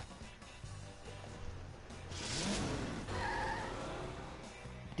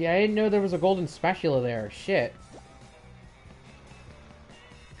 Dude, I didn't know there was a golden spatula there. Shit.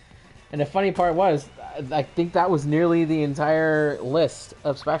 And the funny part was, I think that was nearly the entire list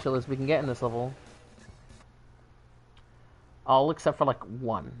of spatulas we can get in this level. All except for, like,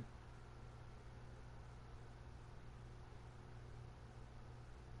 one.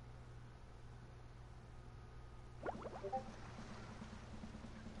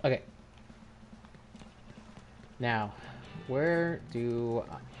 Okay. Now, where do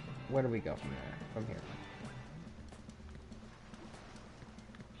we go from there? From here.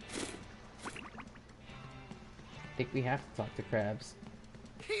 I think we have to talk to Krabs.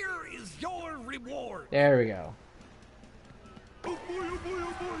 Here is your reward. There we go. Oh boy, oh boy,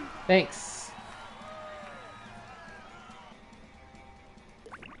 oh boy. Thanks.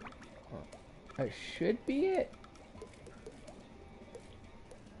 That should be it.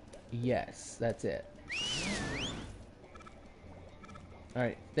 Yes, that's it.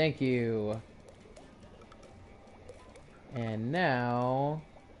 Alright, thank you. And now...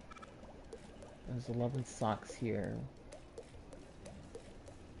 there's 11 socks here.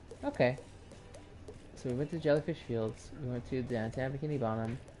 Okay. So we went to Jellyfish Fields, we went to downtown Bikini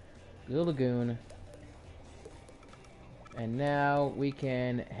Bottom, Blue Lagoon, and now we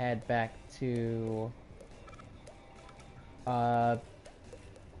can head back to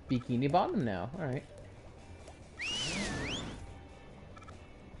Bikini Bottom now. Alright.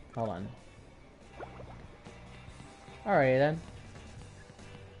 Hold on. Alright then.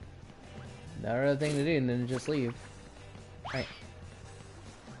 No other thing to do than just leave. Alright.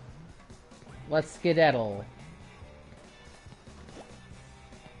 Let's skedaddle.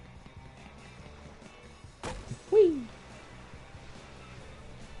 Whee!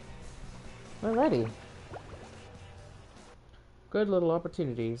 Alrighty. Good little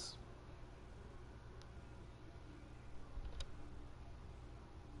opportunities.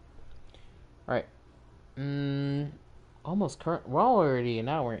 Alright. Almost current. We're already an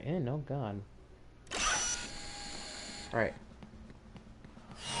hour in. Oh god. Alright.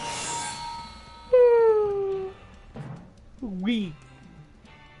 Wee.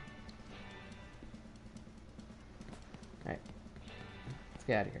 Alright. Let's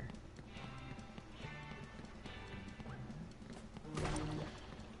get out of here.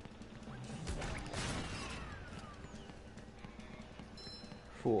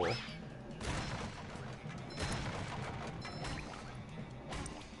 Fool.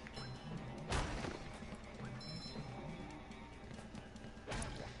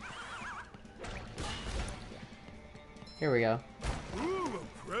 Here we go. Ooh,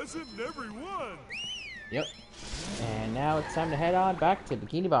 a present in every one. Yep. And now it's time to head on back to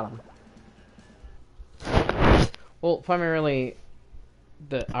Bikini Bottom. Well, primarily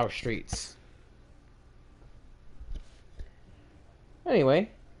our streets. Anyway,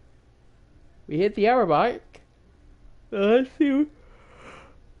 we hit the hour mark. Let's see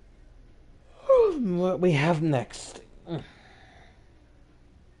what we have next.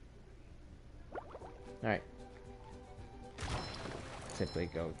 Alright. Simply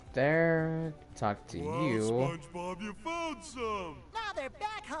go there, talk to Wow, you. SpongeBob, you found some. Now they're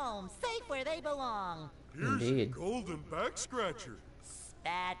back home, safe where they belong. Here's Indeed. your golden back scratcher.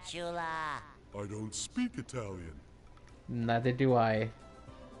 Spatula. I don't speak Italian. Neither do I.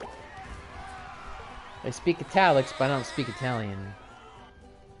 I speak italics, but I don't speak Italian.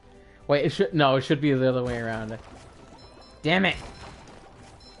 Wait, it should be the other way around. Damn it!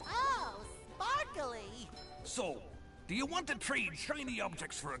 Oh, sparkly. So, do you want to trade shiny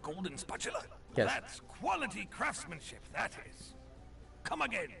objects for a golden spatula? Yes. That's quality craftsmanship, that is. Come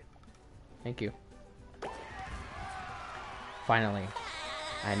again. Thank you. finally.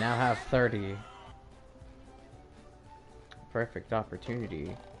 I now have 30. Perfect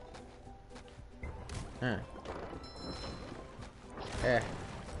opportunity. Huh.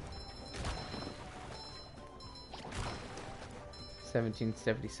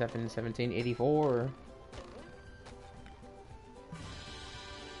 1777, 1784.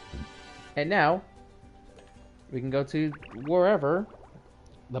 And now, we can go to wherever.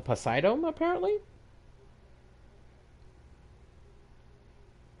 The Poseidon, apparently?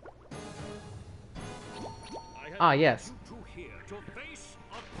 Ah, yes.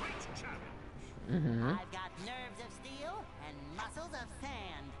 I've got nerves of steel and muscles of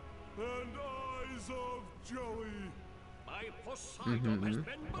sand. And eyes of jelly. My Poseidon has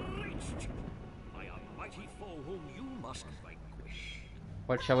been breached by a mighty foe whom you must vanquish.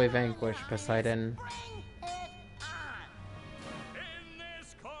 What shall we vanquish, Poseidon? Bring it on! In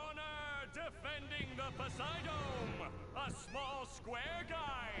this corner, defending the Poseidon, a small square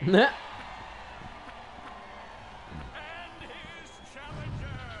guy. And his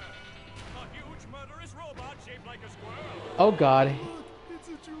challenger, a huge murderous robot shaped like a squirrel. Oh god. It's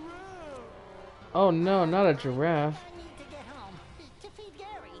a giraffe. Oh no, not a giraffe. I need to get home to feed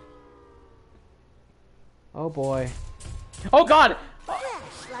Gary. Oh boy. Oh god!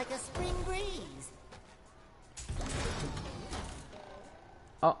 Fresh like a spring breeze.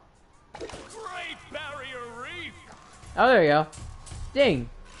 Oh. Great Barrier Reef. Oh, there you go. Ding.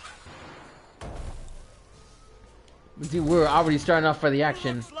 Dude, we're already starting off for the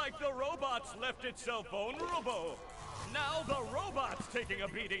action. Looks like the robots left itself vulnerable. Now the robot's taking a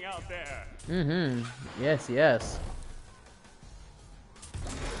beating out there. Mm-hmm. Yes, yes.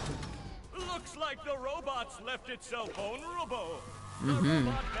 Looks like the robots left itself vulnerable. The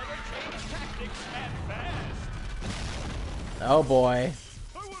robot better change tactics and fast. Oh boy.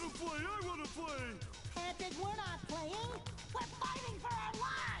 I wanna play, I wanna play. Patrick, we're not playing. We're fighting for our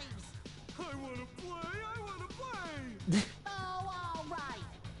lives. I wanna play, I wanna play. Oh, all right.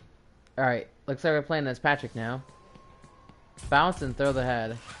 Alright, looks like we're playing as Patrick now. Bounce and throw the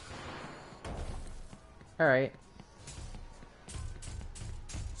head. Alright.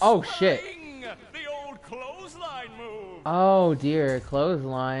 Oh shit. Spring! The old clothesline move. Oh dear,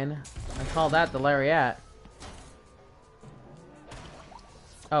 clothesline. I call that the lariat.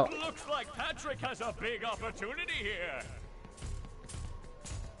 Oh, Looks like Patrick has a big opportunity here.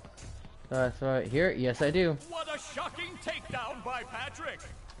 throw it here? Yes, I do. What a shocking takedown by Patrick.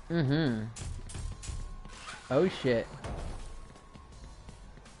 Mm-hmm. Oh shit.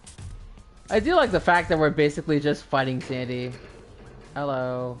 I do like the fact that we're basically just fighting Sandy.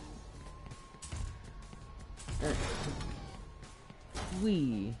 Hello.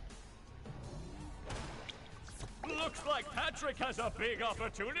 Wee. Looks like Patrick has a big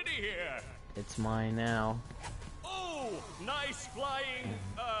opportunity here. It's mine now. Oh, nice flying,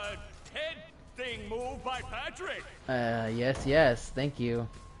 head thing move by Patrick. Yes, yes, thank you.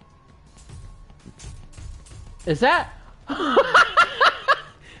 Is that?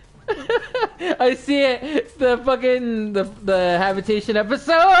 I see it! The fucking, the habitation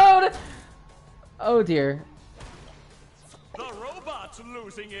episode! Oh dear. The robot's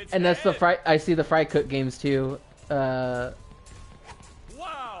losing its And that's the head. fry, I see the Fry Cook games too. Wow,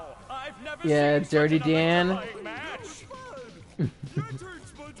 I've never Yeah, seen Dirty such an Dan. electrifying match. Your turn,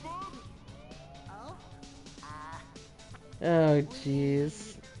 SpongeBob. Oh, Oh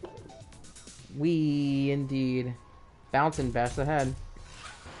jeez. Wee indeed. Bouncing best ahead.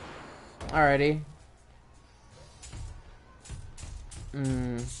 Alrighty.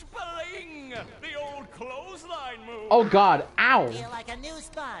 Spling! The old clothesline move. Oh god, ow! feel like a new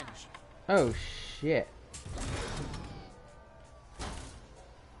sponge. Oh shit.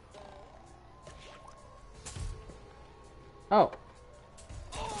 Oh,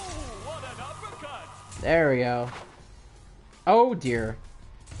 Oh, what an uppercut! there we go. Oh dear.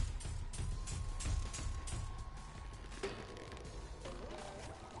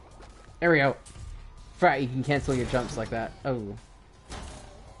 There we go. Right, you can cancel your jumps like that. Oh.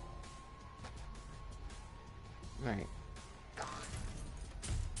 Alright.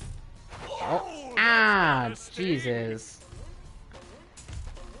 Oh. Ah, Jesus.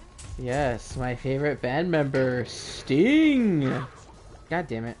 Yes, my favorite band member, Sting. God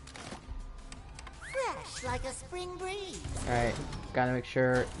damn it. Fresh like a spring breeze. Alright, gotta make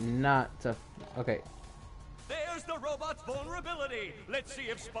sure not to... Okay. There's the robot's vulnerability. Let's see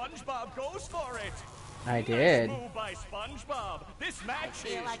if SpongeBob goes for it. I did. Nice move by SpongeBob. This match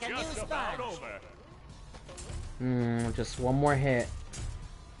feel is like a new just about sponge. over. Just one more hit.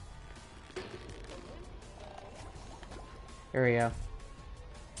 There we go.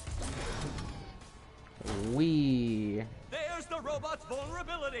 Wee. There's Here's the robot's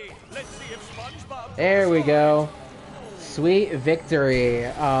vulnerability. Let's see if SpongeBob... There we go. Sweet victory.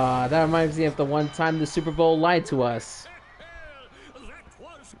 That reminds me of the one time the Super Bowl lied to us. That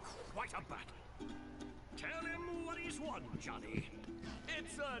was quite a battle. Tell him what he's won, Johnny.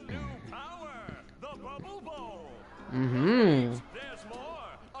 It's a new power. The Bubble Bowl. Mm-hmm. There's more.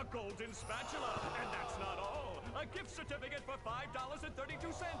 A golden spatula. And that's not all. A gift certificate for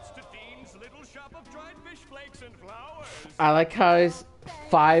 $5.32 to Dean's Little Shop of Dried Fish Flakes and Flowers. I like how it's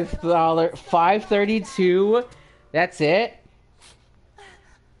 $5.32. That's it.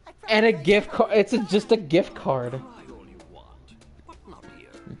 And a gift card. It's just a gift card. Try all you want, but not here.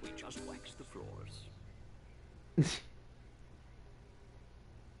 We just wax the floors.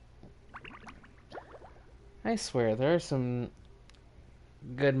 I swear, there are some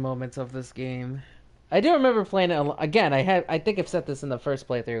good moments of this game. I do remember playing it again. I think I've said this in the first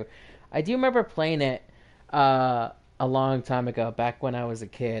playthrough. I do remember playing it a long time ago, back when I was a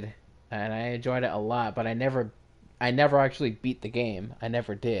kid, and I enjoyed it a lot. But I never actually beat the game. I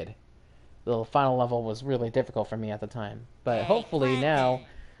never did. The final level was really difficult for me at the time. But hopefully now,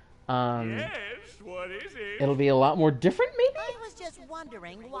 Yes, what is it? it'll be a lot more different, maybe? I was just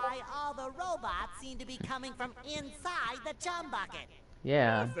wondering why all the robots seem to be coming from inside the chum bucket.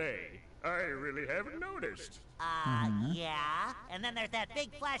 Yeah. They, I really haven't noticed. Yeah. And then there's that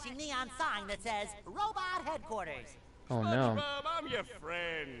big flashing neon sign that says Robot Headquarters. Oh no. SpongeBob, I'm your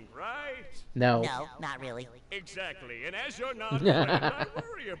friend, right? No. No, not really. Exactly, and as you're not friend, I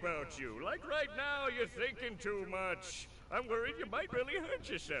worry about you. Like right now, you're thinking too much. I'm worried you might really hurt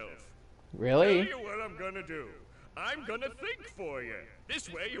yourself. Really? Tell you what I'm gonna do. I'm gonna think for you. This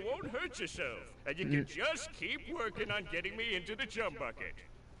way you won't hurt yourself, and you can just keep working on getting me into the chum bucket.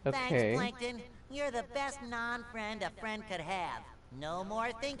 Okay. Thanks, Plankton. You're the best non-friend a friend could have. No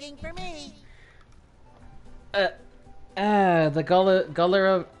more thinking for me. The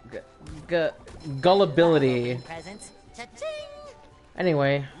gullibility. Presents. Cha-ching!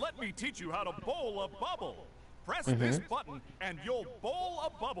 Anyway, Let me teach you how to bowl a bubble. Press this button, and you'll bowl a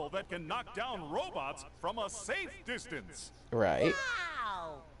bubble that can knock down robots from a safe distance. right.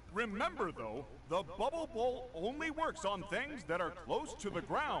 Wow! Remember, though, the bubble bowl only works on things that are close to the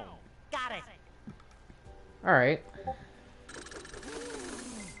ground. Got it. All right.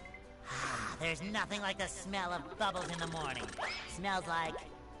 There's nothing like the smell of bubbles in the morning. Smells like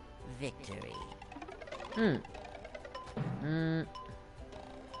victory.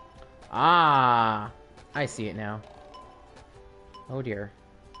 Ah, I see it now. Oh dear.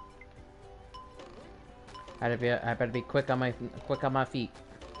 I better be quick on my feet.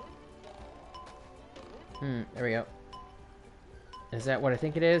 There we go. Is that what I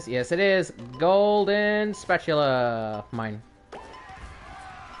think it is? Yes, it is. Golden spatula. Mine.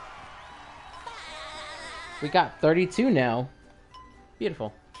 We got 32 now.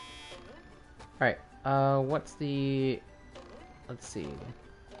 Beautiful. Alright, what's the... Let's see.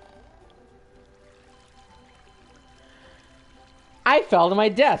 I fell to my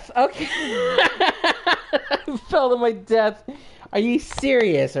death. Okay. I fell to my death. Are you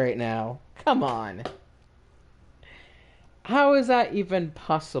serious right now? Come on. How is that even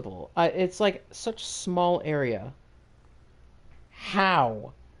possible? It's like such a small area.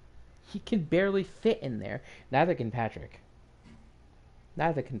 How? He can barely fit in there. Neither can Patrick.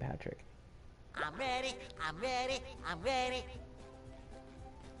 Neither can Patrick. I'm ready. I'm ready. I'm ready.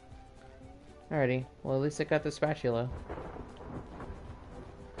 Alrighty. Well, at least I got the spatula.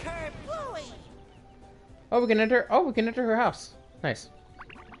 Kerplooey! Oh, we can enter. Oh, we can enter her house. Nice.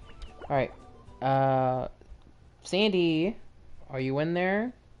 All right. Sandy, are you in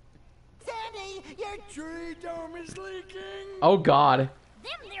there? Sandy, your Tree dome is leaking! Oh God.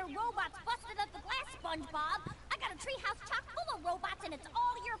 Them there robots busted up the glass, SpongeBob. I got a treehouse chock full of robots, and it's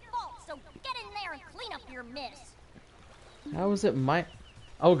all your fault. So get in there and clean up your mess. How is it my?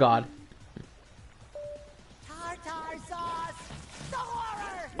 Oh God. tartar sauce! The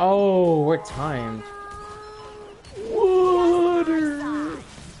horror! Oh, we're timed. Water.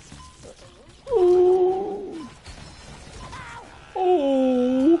 Oh.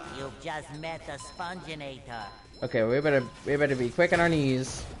 Oh. You've just met the Sponginator. Okay, we better be quick on our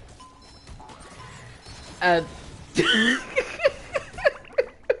knees.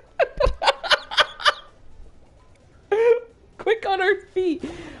 Quick on our feet.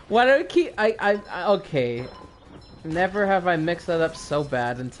 Why do I keep? Okay. Never have I mixed that up so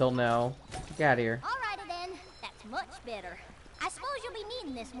bad until now. Get out of here. Alrighty then. That's much better. I suppose you'll be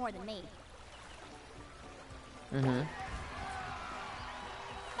needing this more than me. Mm-hmm.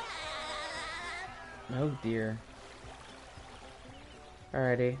 Oh dear.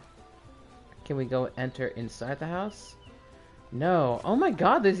 Alrighty. Can we go enter inside the house? No. Oh my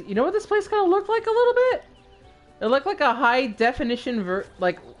god, this, you know what this place kind of looked like a little bit? It looked like a high definition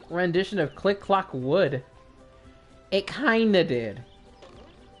like rendition of Click Clock Wood. It kinda did.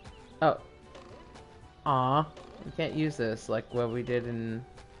 Oh. Aw. We can't use this like what we did in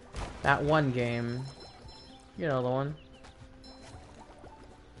that one game. You know the one.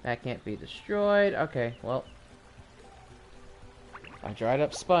 That can't be destroyed. Okay, well. A dried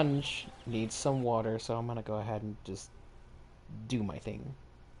up sponge needs some water, so I'm gonna go ahead and just do my thing.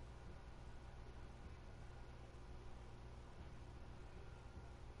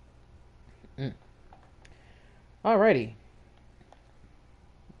 Alrighty.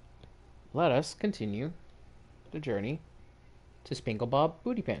 Let us continue the journey to Spinglebob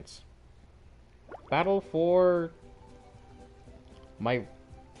Booty Pants. Battle for my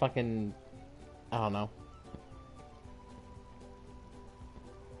fucking... I don't know.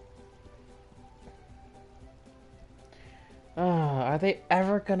 Are they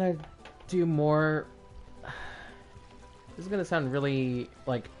ever gonna do more... This is gonna sound really,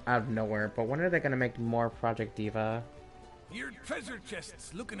 like, out of nowhere, but when are they gonna make more Project Diva? Your treasure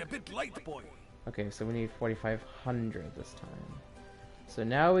chest's looking a bit light, boy. Okay, so we need 4,500 this time. So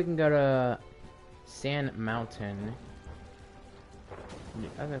now we can go to Sand Mountain.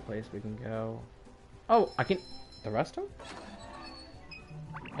 The other place we can go... Oh, I can... The rest of them?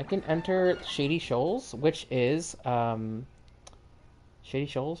 I can enter Shady Shoals, which is, Shady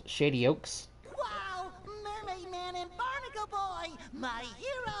Shoals? Shady Oaks. Wow! Mermaid Man and Barnacle Boy! My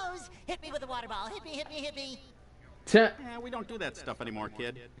heroes! Hit me with a water ball! Hit me, hit me, hit me! Yeah, we don't do that stuff anymore,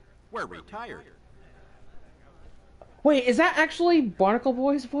 kid. We're retired. Wait, is that actually Barnacle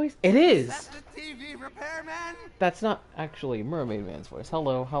Boy's voice? It is! That's the TV repairman? That's not actually Mermaid Man's voice.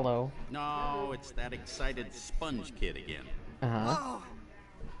 Hello, hello. No, it's that excited sponge kid again. Uh-huh. Oh.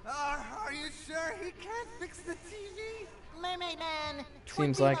 Are you sure he can't fix the TV? Mermaid Man!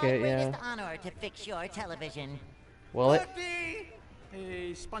 Seems 'Twould be like my it, yeah. greatest honor to fix your television. Will it? Lefty!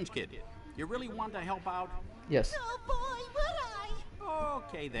 Hey, sponge kid, you really want to help out? Yes. Oh boy, would I!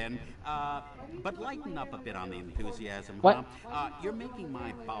 Okay then, but lighten up a bit on the enthusiasm, What? huh? You're making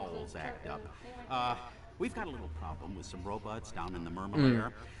my bowels act up. We've got a little problem with some robots down in the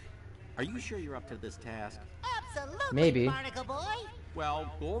Mermalair. Are you sure you're up to this task? Absolutely, Maybe. Barnacle Boy!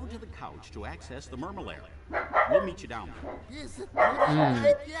 Well, go over to the couch to access the Mermalair. We'll meet you down there. Is it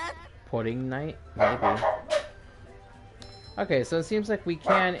night yet? Pudding night? Maybe. Okay, so it seems like we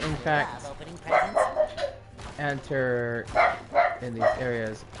can, in fact, Love opening presents. enter in these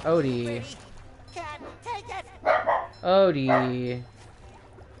areas. Odie. Can't take it! Odie.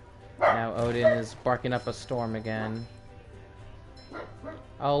 Now Odin is barking up a storm again.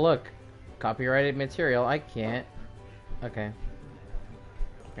 Oh, look. Copyrighted material. I can't. Okay.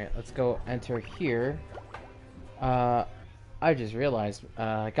 Alright, let's go enter here. I just realized,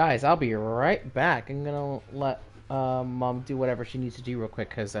 guys, I'll be right back. I'm gonna let Mom do whatever she needs to do real quick,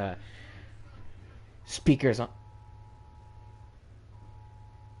 because speakers on.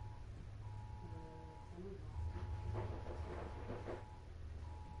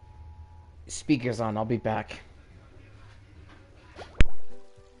 Speakers on. I'll be back.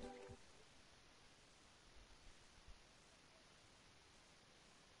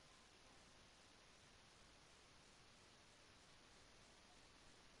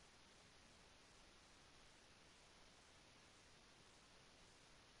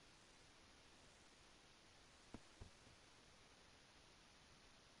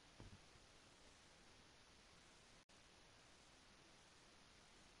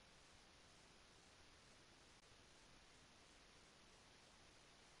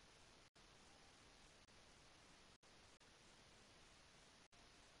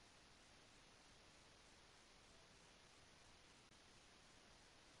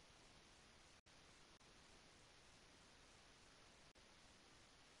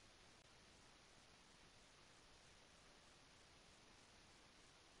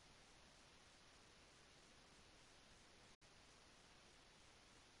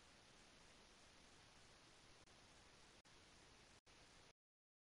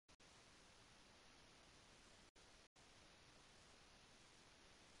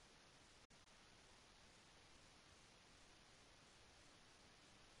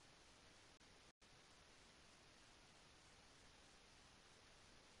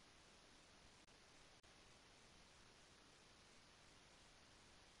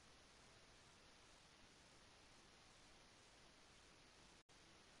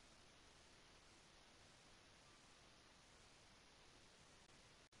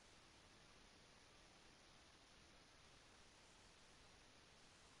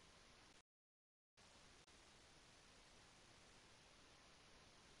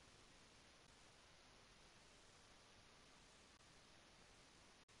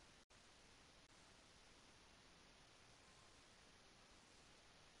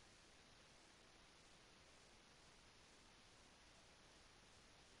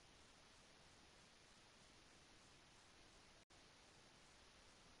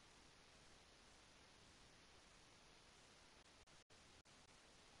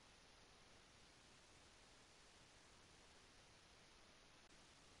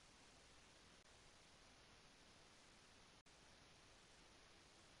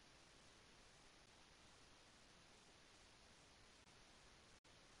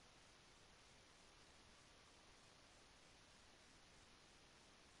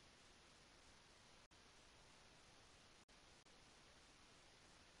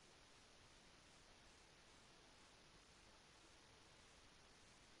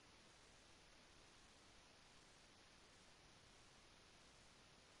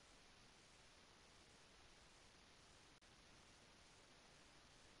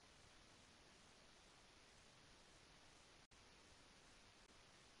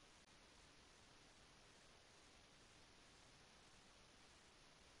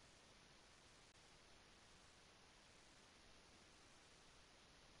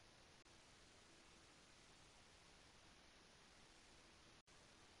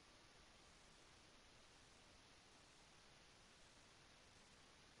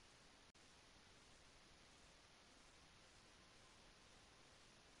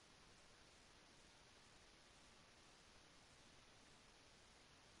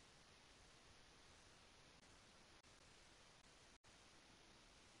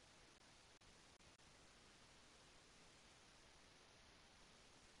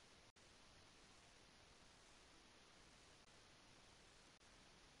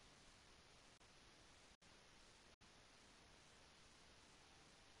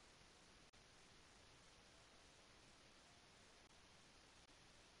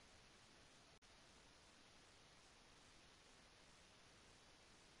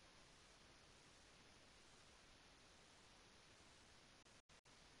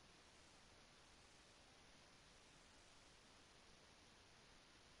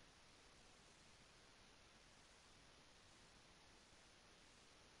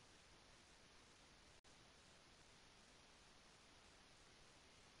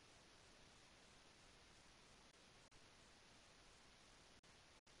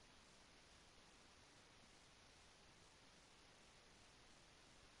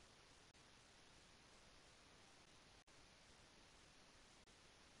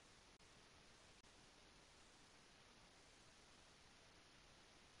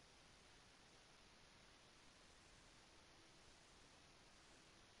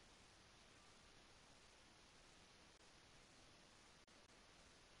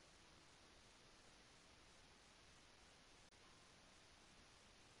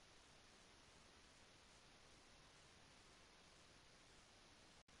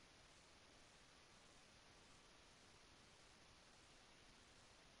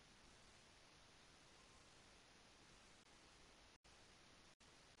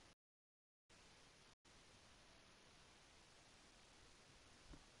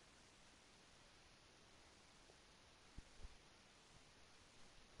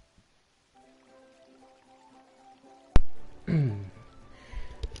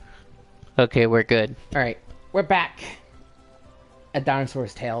 Okay, we're good. Alright, we're back. A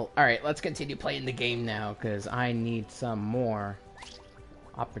dinosaur's tail. Alright, let's continue playing the game now, because I need some more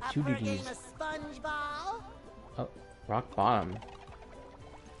opportunities. Up for a game of SpongeBob? Oh, rock bottom.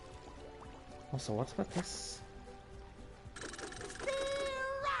 Also, what's with this?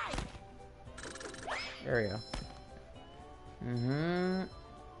 There we go. Mm-hmm.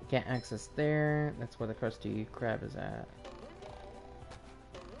 Can't access there. That's where the Krusty Krab is at.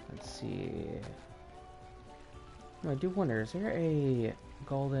 Let's see. I do wonder, is there any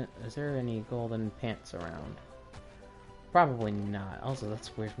golden pants around? Probably not. Also,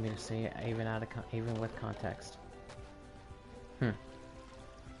 that's weird for me to say, even with context. Then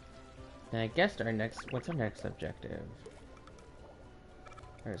I guess what's our next objective?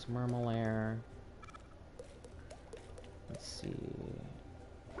 There's Mermalair. Let's see.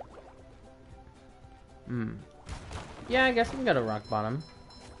 Yeah, I guess we can go to rock bottom.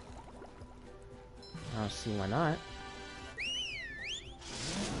 I don't see why not.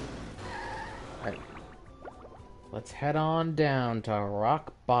 Alright. Let's head on down to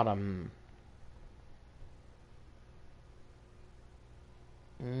rock bottom.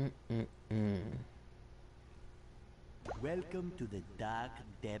 Welcome to the dark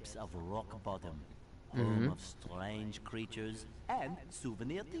depths of rock bottom. Home of strange creatures and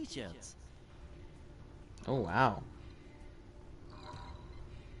souvenir t-shirts. Oh, wow.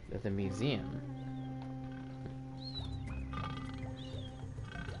 At the museum.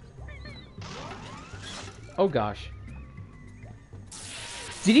 Oh gosh.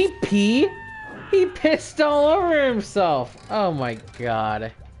 Did he pee? He pissed all over himself. Oh my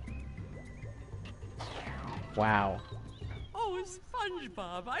god. Wow. Oh,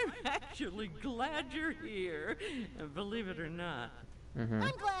 SpongeBob, I'm actually glad you're here. Believe it or not. I'm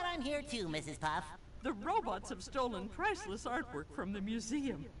glad I'm here too, Mrs. Puff. The robots have stolen priceless artwork from the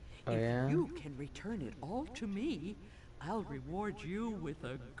museum. Oh, yeah? If you can return it all to me, I'll reward you with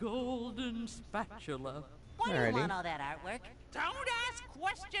a golden spatula. Why do you want all that artwork? Don't ask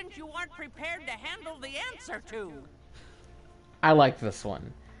questions you aren't prepared to handle the answer to. I like this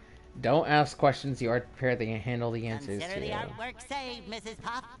one. Don't ask questions you aren't prepared to handle the answers Consider to. the artwork saved, Mrs.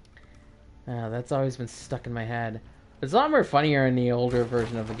 Puff. That's always been stuck in my head. It's a lot more funnier in the older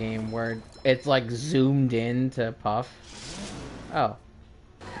version of the game where it's like zoomed in to Puff. Oh.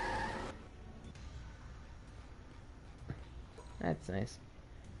 That's nice.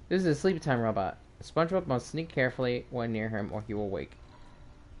 This is a sleepy time robot. SpongeBob must sneak carefully when near him or he will wake.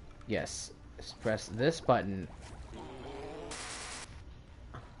 Yes. Just press this button.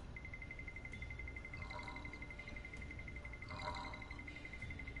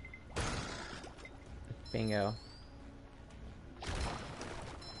 Bingo.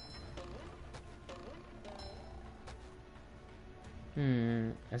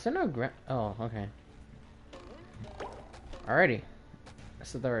 Is there no oh, okay. Alrighty.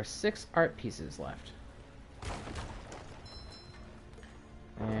 So there are 6 art pieces left.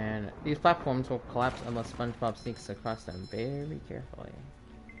 And these platforms will collapse unless SpongeBob sneaks across them very carefully.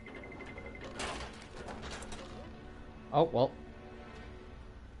 Oh, well.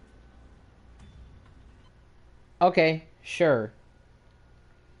 Okay, sure.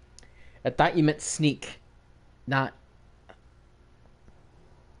 I thought you meant sneak, not...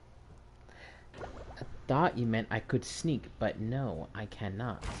 I thought you meant I could sneak, but no, I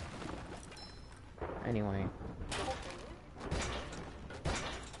cannot. Anyway.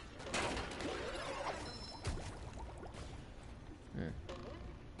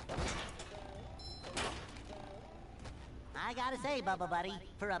 I gotta say, Bubble Buddy,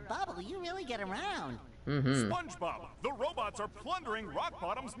 for a bubble, you really get around. SpongeBob, the robots are plundering Rock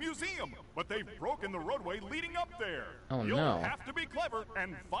Bottom's museum, but they've broken the roadway leading up there. Oh, You'll no. have to be clever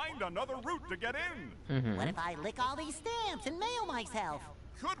and find another route to get in. What if I lick all these stamps and mail myself?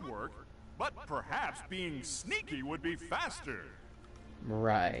 Could work, but perhaps being sneaky would be faster.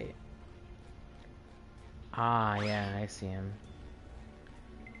 Right. Ah, yeah, I see him.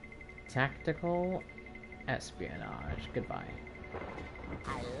 Tactical espionage. Goodbye.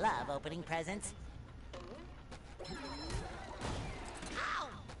 I love opening presents. Ow!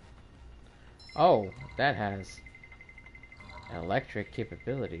 Oh, that has electric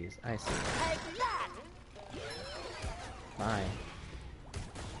capabilities. I see. Take that! Bye.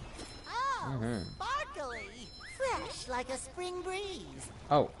 Oh, sparkly! Fresh like a spring breeze.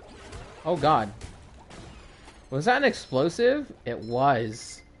 Oh. Oh god. Was that an explosive? It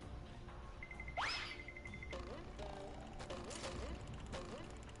was.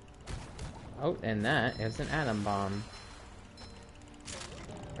 Oh, and that is an atom bomb.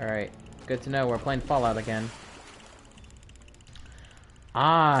 Alright. Good to know. We're playing Fallout again.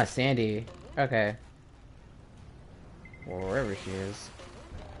 Ah, Sandy. Okay. Or wherever she is.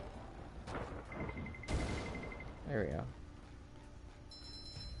 There we go.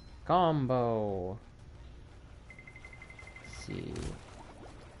 Combo. Let's see. There's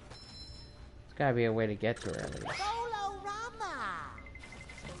gotta be a way to get to her at least.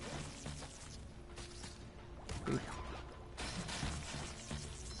 Boop.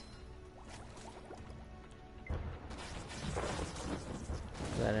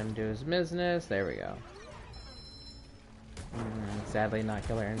 Let him do his business. There we go. Sadly, not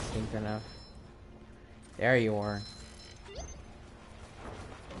killer instinct enough. There you are.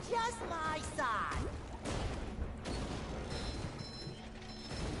 Just my side.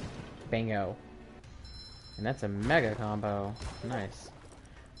 Bingo. And that's a mega combo. Nice.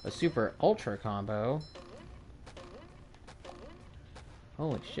 A super ultra combo.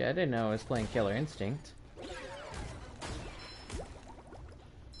 Holy shit, I didn't know I was playing Killer Instinct.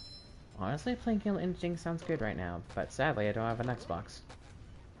 Honestly, playing Killer Instinct sounds good right now, but sadly I don't have an Xbox.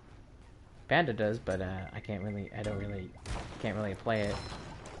 Panda does, but I can't really play it.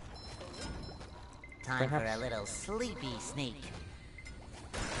 Time Perhaps. for a little sleepy sneak.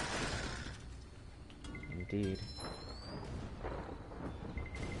 Indeed.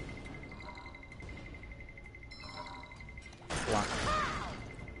 Block.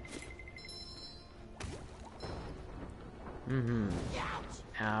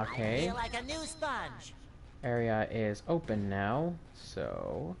 Okay. I feel like a new sponge. Area is open now,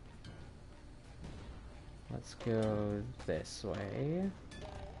 so let's go this way.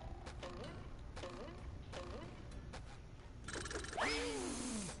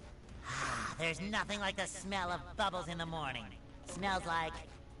 There's nothing like the smell of bubbles in the morning. Smells like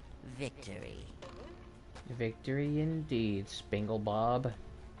victory. Victory indeed, Spinglebob.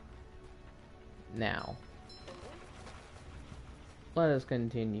 Now, let us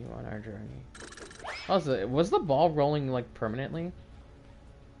continue on our journey. Also, was the ball rolling like permanently?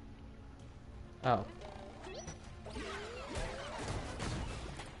 Oh.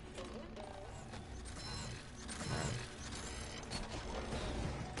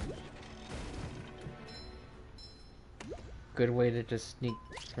 Good way to just sneak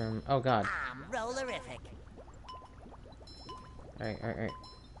from. Oh god. I'm rollerific. Alright.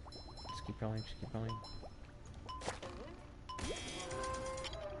 Just keep rolling, just keep rolling.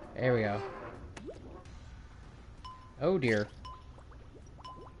 There we go. Oh dear.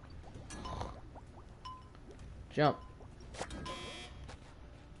 Jump.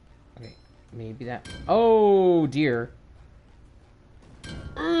 Okay, maybe that. Oh dear.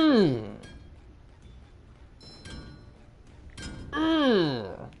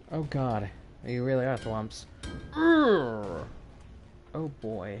 Oh god. You really are thwumps. Oh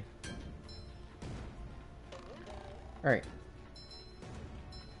boy. Alright.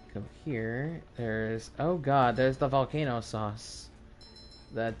 Go here. There's... Oh god, there's the volcano sauce.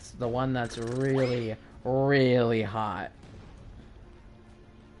 That's the one that's really, really hot.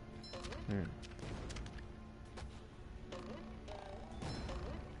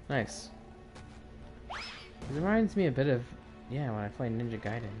 Nice. It reminds me a bit of... Yeah, when I play Ninja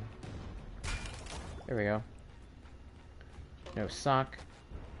Gaiden. There we go. No sock.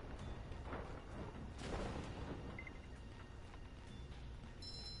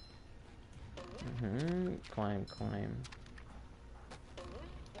 Climb. Climb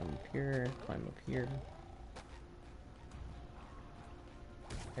up here, climb up here.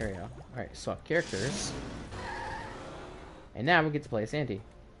 There we go. Alright, swap characters. And now we get to play Sandy.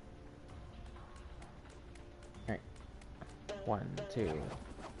 Alright. 1, 2.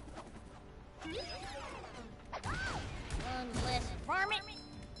 Let's farm it.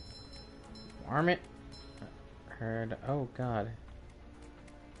 Farm it. Heard. Oh god.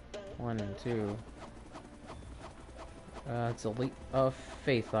 1 and 2. It's a leap of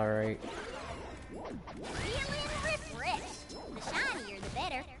faith, alright. Feeling refreshed. The shinier, the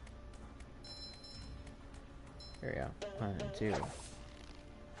better. Here we go. 1 and 2.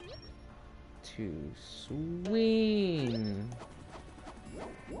 2. Swing.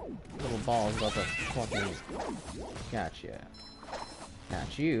 Little balls about to fucking. Gotcha.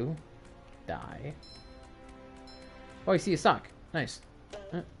 Got you. Die. Oh, I see a sock. Nice.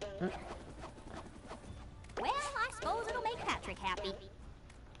 Well, I suppose it'll make Patrick happy.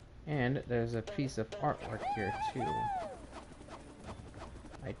 And there's a piece of artwork here too.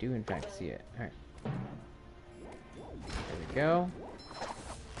 I do in fact see it. Alright. There we go.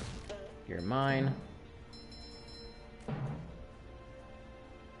 You're mine.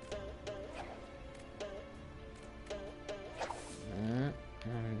 One,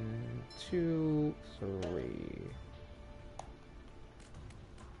 2, 3.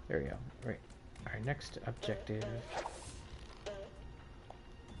 There we go. Right. Our next objective.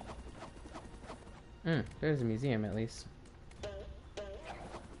 There's a museum at least.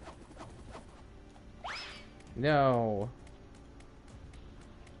 No.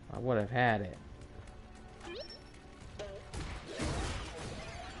 I would have had it.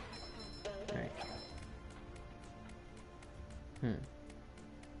 Right.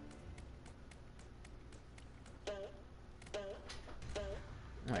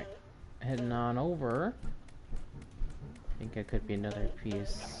 Alright. Heading on over. I think it could be another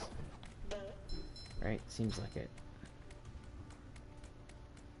piece. Right? Seems like it.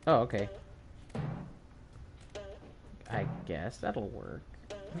 Oh, okay. I guess that'll work.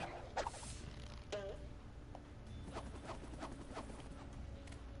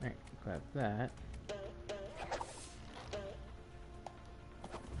 Alright, grab that.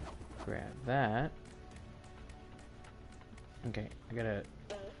 Grab that. Okay, I gotta...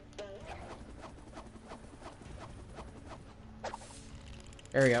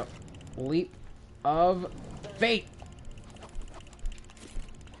 There we go. Leap of fate!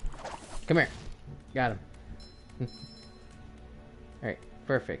 Come here. Got him. Alright,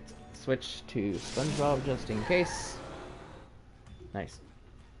 perfect. Switch to SpongeBob just in case. Nice.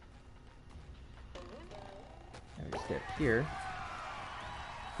 And we just get up here.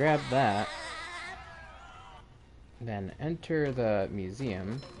 Grab that. Then enter the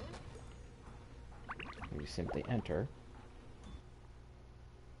museum. We simply enter.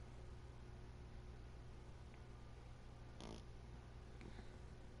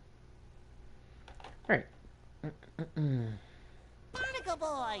 Alright. Barnacle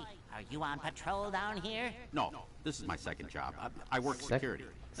Boy! Are you on patrol down here? No, this is my second job. I work security.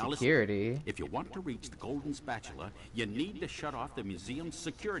 Now security? listen, if you want to reach the golden spatula, you need to shut off the museum's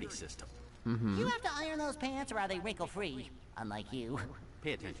security system. Do you have to iron those pants or are they wrinkle-free? Unlike you.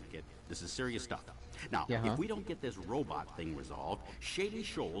 Pay attention, kid. This is serious stuff. Now, if we don't get this robot thing resolved, Shady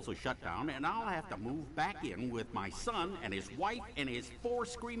Shoals will shut down and I'll have to move back in with my son and his wife and his 4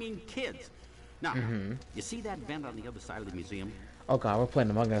 screaming kids. Now, you see that vent on the other side of the museum? Oh god, we're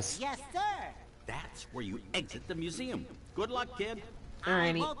playing Among Us. Yes, sir! That's where you exit the museum. Good luck, kid.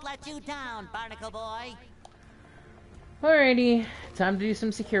 I won't let you down, Barnacle Boy. Alrighty, time to do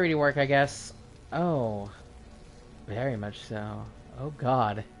some security work, I guess. Oh, very much so. Oh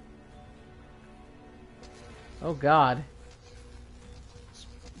god. Oh god.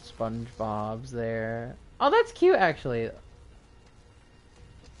 SpongeBob's there. Oh, that's cute, actually.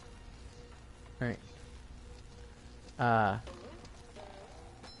 Alright.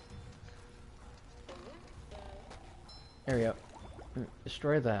 There we go.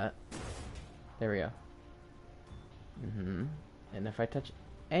 Destroy that. There we go. And if I touch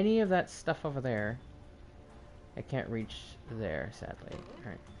any of that stuff over there, I can't reach there, sadly.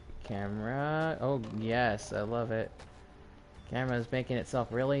 Alright. Camera. Oh, yes. I love it. Camera's making itself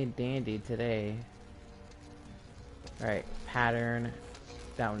really dandy today. Alright. Pattern.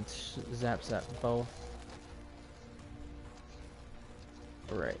 That one zaps up both.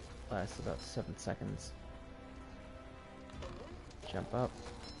 Right. Lasts about 7 seconds. Jump up.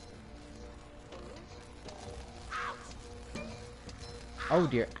 Oh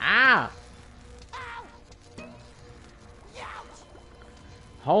dear. Ah!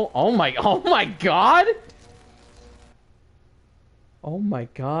 Oh my god! Oh my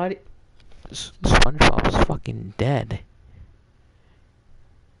god. SpongeBob's fucking dead.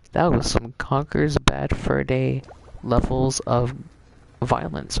 That was some Conker's Bad Fur Day levels of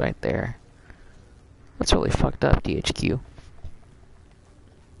violence right there. That's really fucked up, DHQ.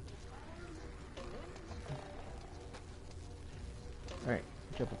 Alright,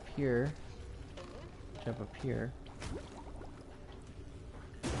 jump up here. Jump up here.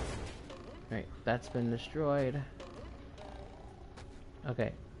 Alright, that's been destroyed.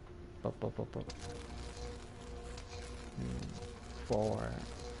 Okay. 4,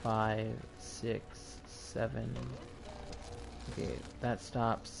 5, 6, 7. Okay, that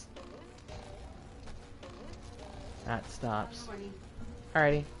stops. That stops.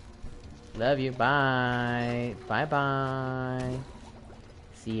 Alrighty. Love you. Bye. Bye-bye.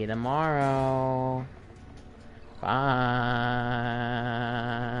 See you tomorrow. Bye.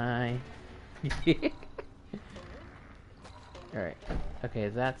 Alright. Okay,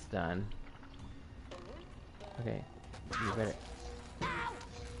 that's done. Okay. You better...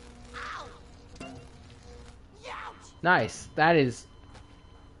 Nice. That is...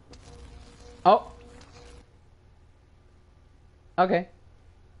 Oh! Okay.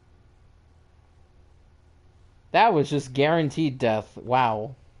 That was just guaranteed death.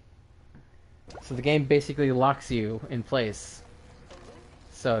 Wow. So the game basically locks you in place.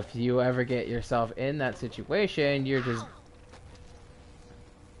 So if you ever get yourself in that situation, you're just...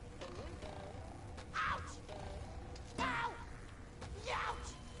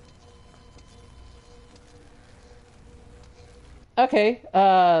 Okay,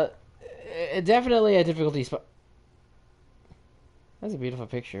 definitely a difficulty spot. That's a beautiful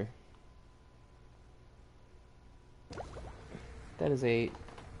picture. That is a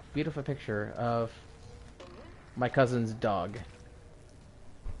beautiful picture of my cousin's dog.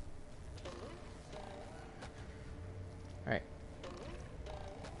 Alright.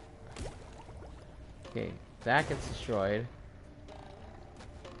 Okay, that gets destroyed.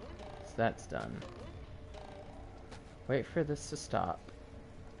 So that's done. Wait for this to stop.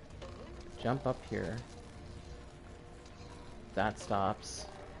 Jump up here. That stops.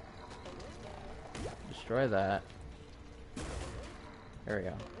 Destroy that. There we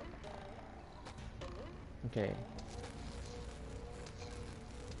go. Okay.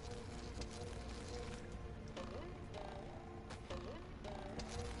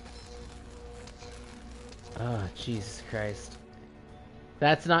 Oh, Jesus Christ.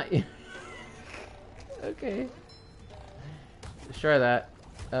 That's not... Okay. Destroy that.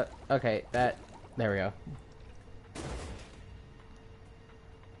 Okay, that... There we go.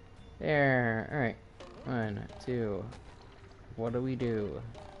 There. Alright. 1, 2... What do we do?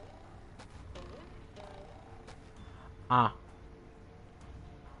 Ah.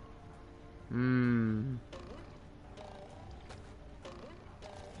 Oh,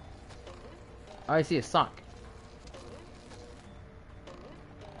 I see a sock.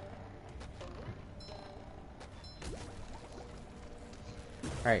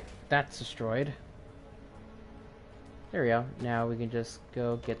 Alright, that's destroyed. There we go. Now we can just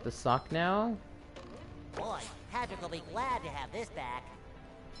go get the sock now. Boy, Patrick will be glad to have this back.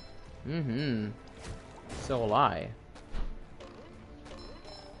 So will I.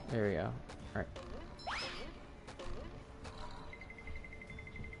 There we go. Alright.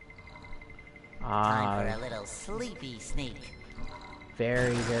 Time for a little sleepy sneak.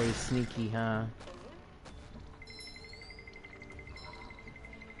 Very, very sneaky, huh?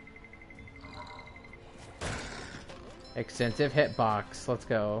 Extensive hitbox. Let's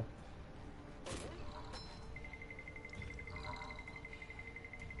go.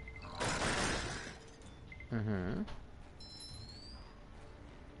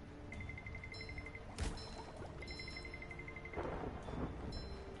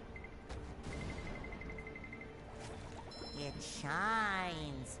 It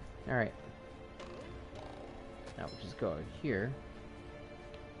shines. Alright. Now we'll just go over here.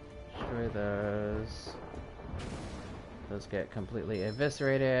 Destroy those. Those get completely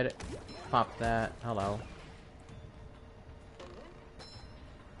eviscerated. Pop that. Hello.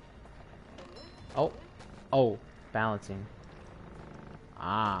 Oh. Oh. Balancing.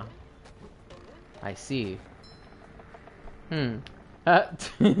 Ah. I see.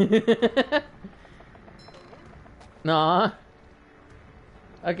 Nah.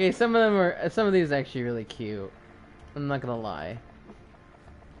 Okay, some of these are actually really cute. I'm not gonna lie.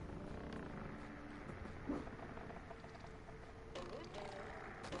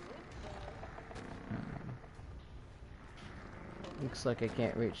 Looks like I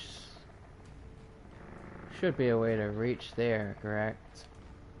can't reach. Should be a way to reach there, correct?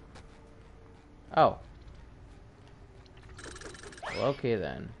 Oh. Well, okay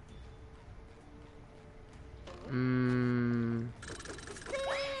then.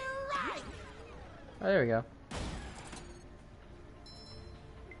 Oh, there we go.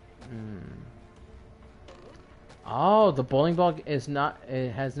 Oh, the bowling ball is not...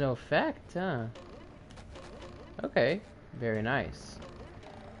 It has no effect, huh? Okay. Very nice.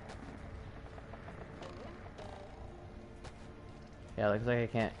 Yeah, looks like I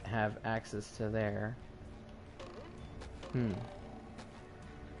can't have access to there.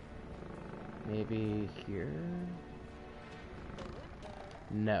 Maybe here?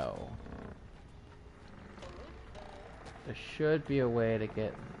 No. There should be a way to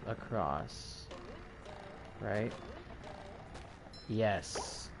get across. Right?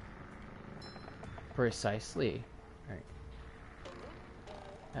 Yes. Precisely. Alright.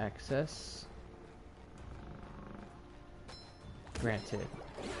 Access. Granted.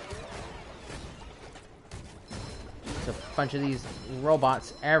 There's a bunch of these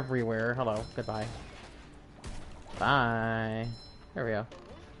robots everywhere. Hello. Goodbye. Bye. There we go.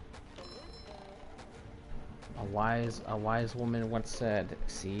 A wise woman once said,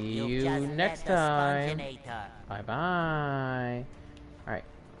 "See you next time." Bye bye. Alright.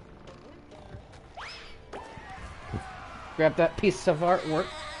 Grab that piece of artwork.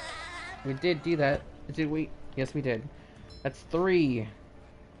 We did do that. Did we? Yes, we did. That's 3.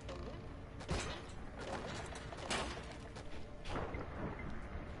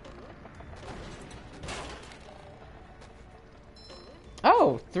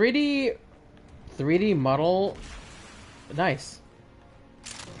 3D model. Nice.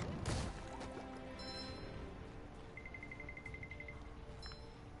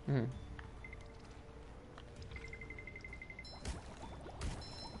 Hmm.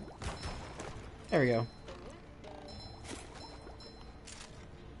 There we go.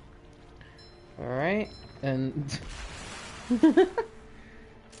 Alright, and...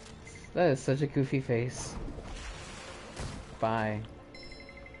 that is such a goofy face. Bye.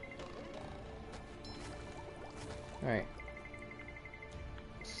 Alright.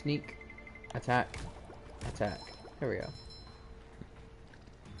 Sneak. Attack. Attack. Here we go.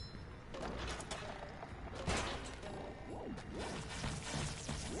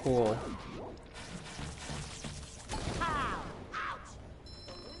 Cool.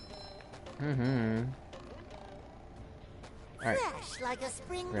 Mm-hmm. Alright. Fresh like a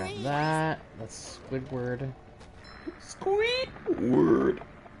spring Grab breeze. that. That's Squidward. Squidward.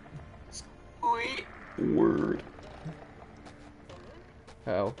 Squidward.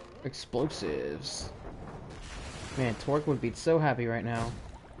 Uh-oh. Explosives. Man, Torque would be so happy right now.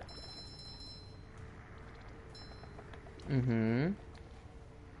 Mm-hmm.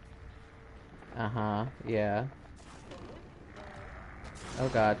 Uh-huh. Yeah. Oh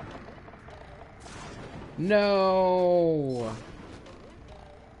god. No!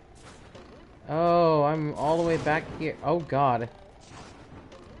 Oh, I'm all the way back here. Oh god.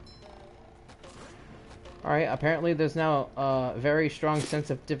 Alright, apparently there's now a very strong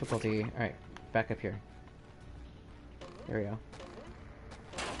sense of difficulty. Alright, back up here. There we go.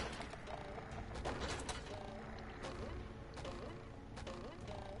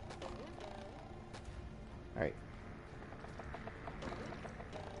 Alright.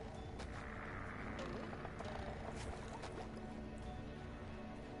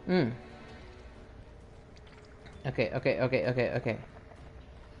 Okay.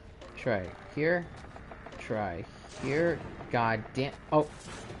 Try here. Try here. God damn. Oh.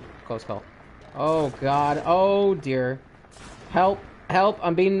 Close call. Oh god. Oh dear. Help. Help.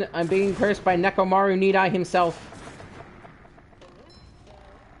 I'm being cursed by Nekomaru Nidai himself.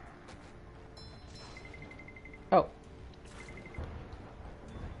 Oh.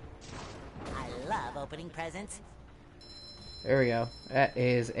 I love opening presents. There we go. That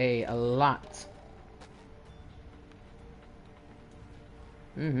is a lot.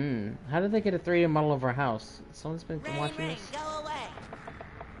 Mm-hmm. How did they get a 3D model of our house? Someone's been watching this? Go away.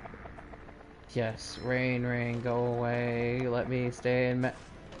 Yes, rain, go away. Let me stay in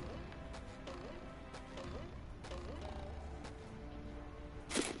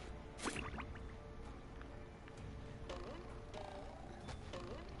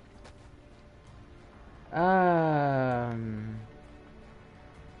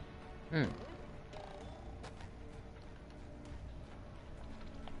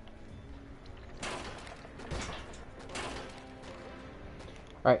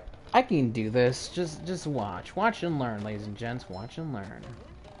Alright, I can do this. Just watch. Watch and learn, ladies and gents. Watch and learn.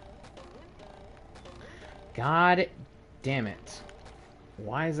 God damn it.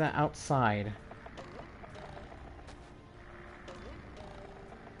 Why is that outside?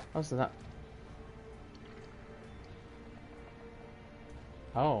 How's that?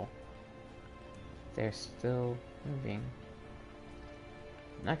 Oh. They're still moving.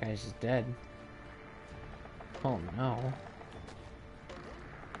 That guy's just dead. Oh no.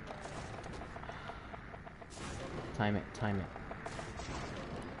 Time it. Here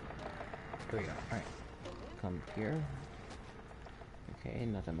we go. Alright. Come here. Okay,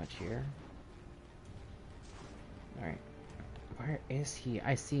 nothing much here. Alright. Where is he?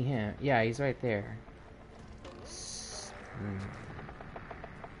 I see him. Yeah, he's right there.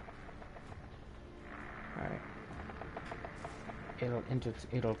 Alright.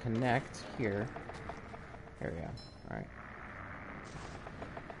 It'll connect here. There we go. Alright.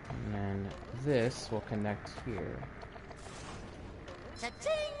 And then this will connect here.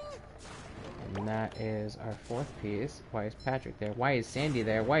 Cha-ching! And that is our fourth piece. Why is Patrick there? Why is Sandy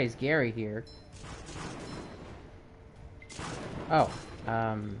there? Why is Gary here? Oh,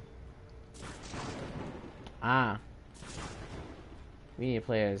 we need to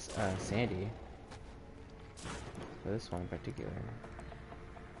play as Sandy. For this one in particular.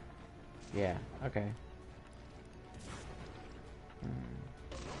 Yeah, okay.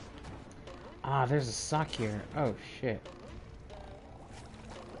 Ah, there's a sock here. Oh, shit.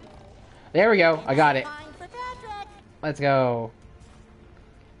 There we go. I got it. Let's go.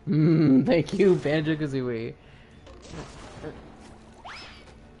 Thank you, Banjo-Kazooie.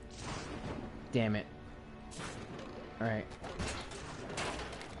 Damn it. Alright.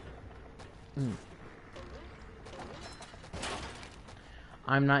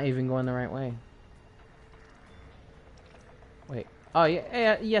 I'm not even going the right way. Wait. Oh,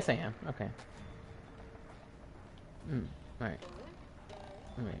 yeah, yes I am. Okay. Alright.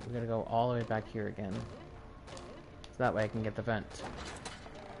 Alright, we gotta go all the way back here again. So that way I can get the vent.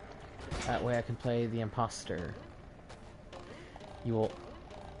 That way I can play the imposter. You'll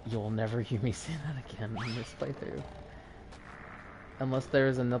never hear me say that again in this playthrough. Unless there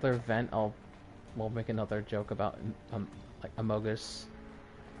is another vent, we'll make another joke about like Amogus.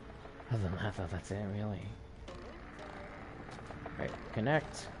 Other than that, though, that's it really. Right,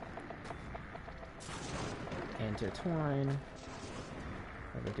 connect. Intertwine.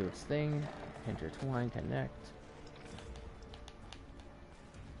 Let it do its thing. Intertwine, connect.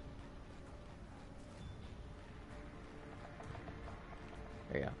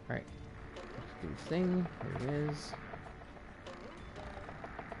 There you go. Alright. Let's do its thing. There it is.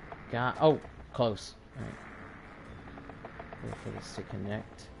 Oh, close. Alright. Wait for this to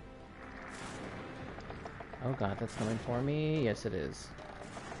connect. Oh god, that's coming for me. Yes, it is.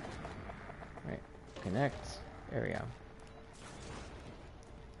 Alright. Connect. There we go.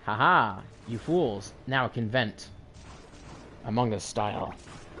 Haha! You fools! Now it can vent. Among Us style.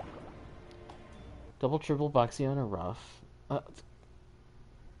 Double triple boxy on a rough.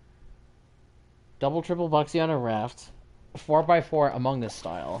 Double triple boxy on a raft. 4x4 Among Us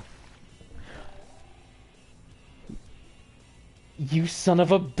style. You son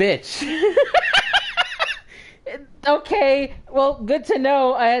of a bitch! Okay, well, good to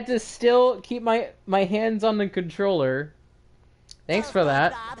know. I had to still keep my hands on the controller. Thanks for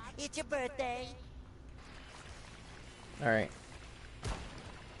that. SpongeBob, it's your birthday. Alright.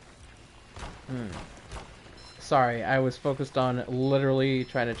 Sorry, I was focused on literally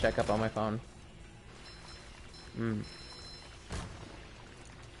trying to check up on my phone.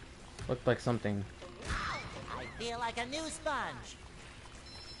 Looked like something. I feel like a new sponge.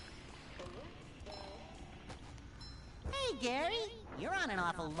 Hey, Gary. You're on an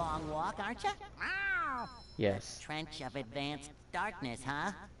awful long walk, aren't you? Ow! Yes. Trench of advanced darkness,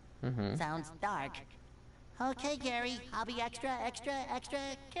 huh? Mm-hmm. Sounds dark. Okay, Gary. I'll be extra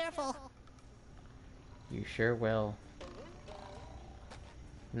careful. You sure will.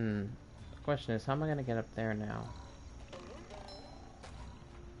 The question is, how am I gonna get up there now?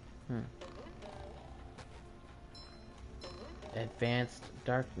 Advanced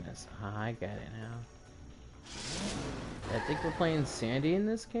darkness. I get it now. I think we're playing Sandy in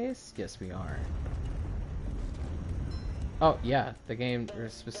this case? Yes, we are. Oh, yeah. The game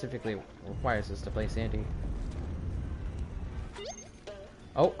specifically requires us to play Sandy.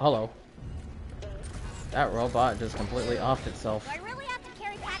 Oh, hello. That robot just completely offed itself. Do I really have to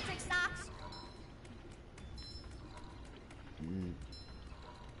carry Patrick's socks?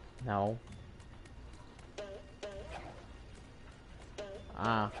 No.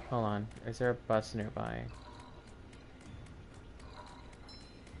 Ah, hold on. Is there a bus nearby?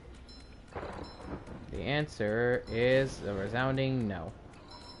 The answer is a resounding no.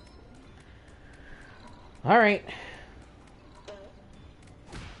 Alright.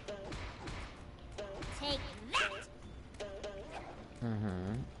 Take that!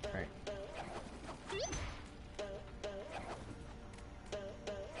 Right.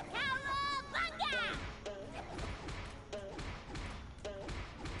 Cowabunga!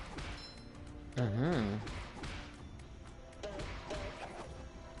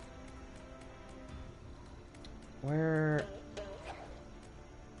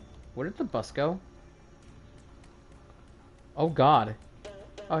 Where did the bus go? Oh god.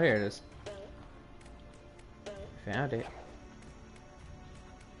 Oh, here it is. Found it.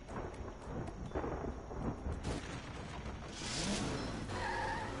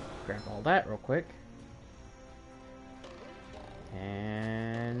 Grab all that real quick.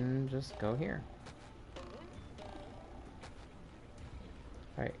 And just go here.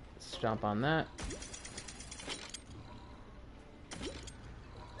 Alright, let's jump on that.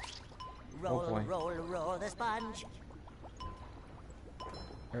 Roll, boy. roll, roll the sponge.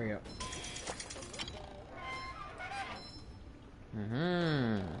 There we go.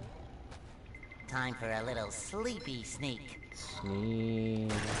 Time for a little sleepy sneak.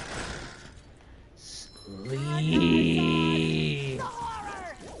 Sleep. Sleep. The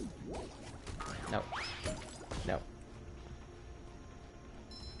horror! No. No.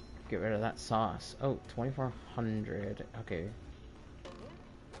 Get rid of that sauce. Oh, 2,400. Okay.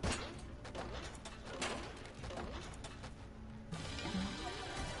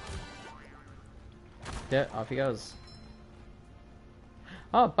 Yeah, off he goes.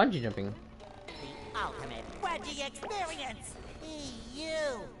 Oh, bungee jumping. The ultimate wedgie experience! Hey,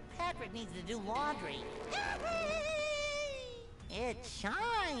 you! Patrick needs to do laundry. It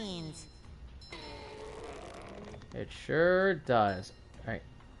shines. It sure does. Alright.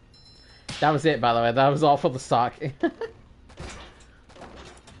 That was it, by the way. That was all for the sock.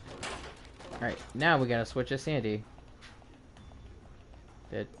 Alright, now we gotta switch to Sandy.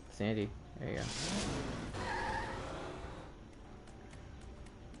 Sandy. There you go.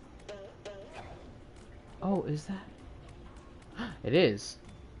 Oh, is that? It is.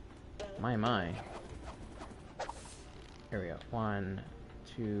 My. Here we go. 1,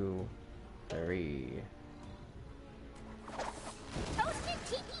 2, 3. Toasted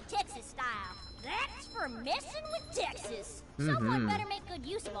tiki Texas style. That's for messing with Texas. Someone better make good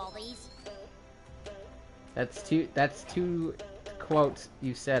use of all these. That's two quotes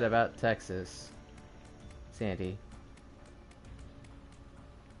you said about Texas, Sandy.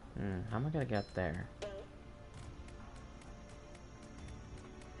 How am I gonna get there?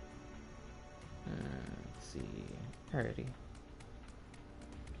 Let's see. Alrighty.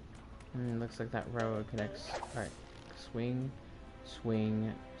 Looks like that road connects. Alright. Swing,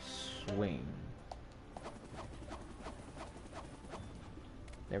 swing, swing.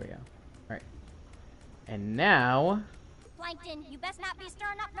 There we go. Alright. And now... Plankton, you best not be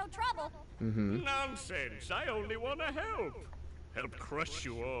stirring up no trouble. Nonsense! I only want to help. Help crush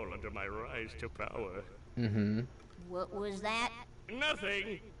you all under my rise to power. What was that?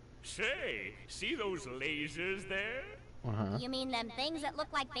 Nothing. Say, see those lasers there? You mean them things that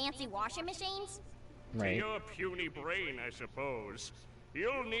look like fancy washing machines? To your puny brain, I suppose.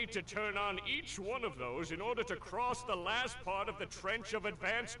 You'll need to turn on each one of those in order to cross the last part of the trench of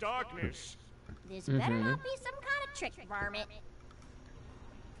advanced darkness. This better not be some kind of trick, varmint.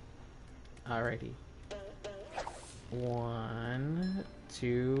 Alrighty. 1,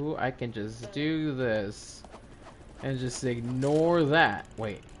 2. I can just do this. And just ignore that.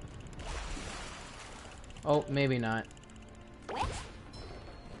 Wait. Oh, maybe not. What?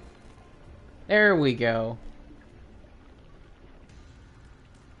 There we go.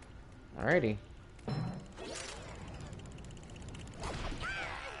 Alrighty.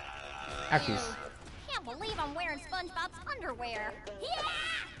 Actually. Can't believe I'm wearing SpongeBob's underwear. Yeah!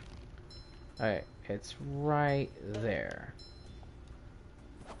 Alright, it's right there.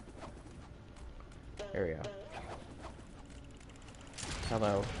 There we go.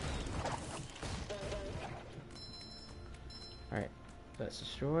 Hello. Alright, that's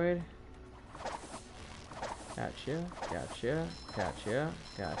destroyed. Gotcha, gotcha, gotcha,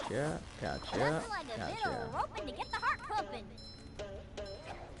 gotcha, gotcha, Nothing like a bit gotcha. of roping to get the heart pumping.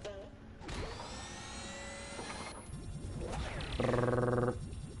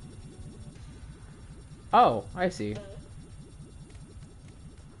 Oh, I see.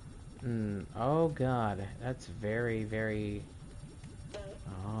 Oh god, that's very, very...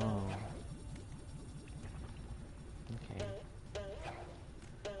 Oh. Okay.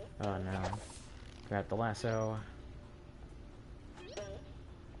 Oh no. Grab the lasso.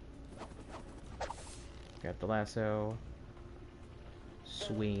 Grab the lasso.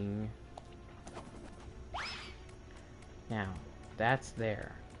 Swing. Now, that's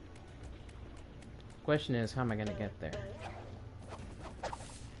there. Question is, how am I gonna get there?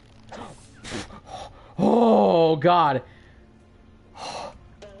 Oh god!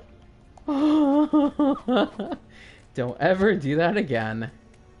 Don't ever do that again.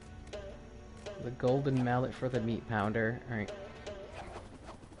 The golden mallet for the meat pounder. Alright.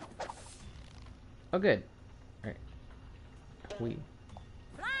 Oh good. Alright. We.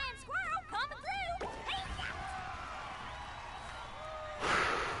 Flying squirrel coming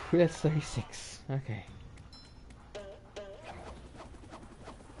through. That's 36. Okay.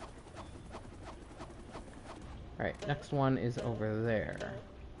 Alright, next one is over there.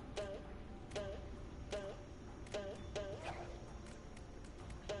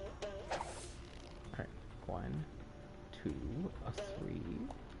 Alright, 1, 2, 3.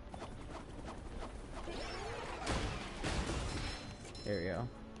 There we go.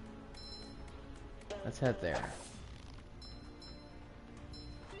 Let's head there.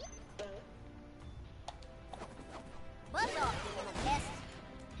 Buzz off, you little pest.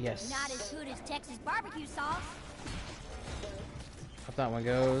 Yes. Not as good as Texas barbecue sauce. Up that one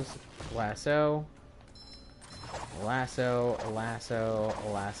goes. Lasso. Lasso, lasso,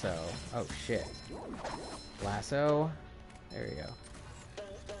 lasso. Oh shit. Lasso. There you go.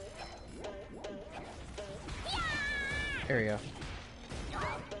 There we go.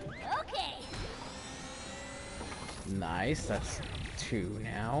 Okay. Nice. That's 2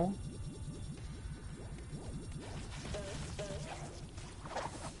 now.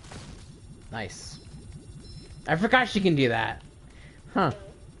 Nice. I forgot she can do that. Huh.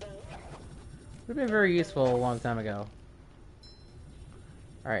 Would have been very useful a long time ago.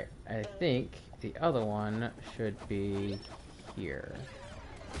 Alright, I think the other one should be here.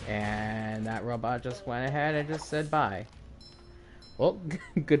 And that robot just went ahead and just said bye. Well,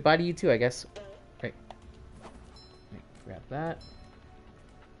 goodbye to you too, I guess. Right. Grab that.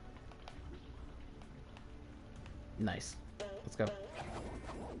 Nice. Let's go.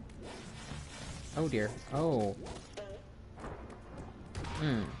 Oh dear. Oh.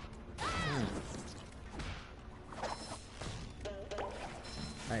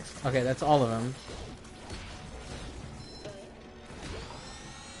 Nice. Okay, that's all of them.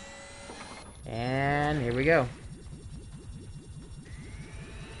 And here we go.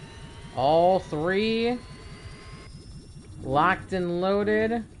 All three locked and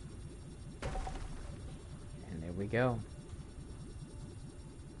loaded. And there we go.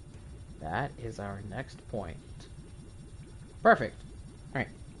 That is our next point. Perfect. Alright.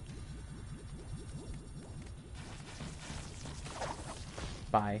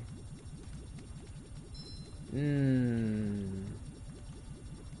 Bye.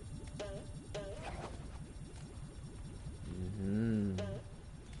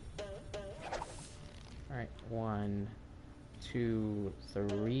 Alright, 1, 2,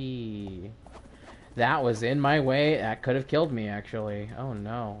 3. That was in my way. That could have killed me, actually. Oh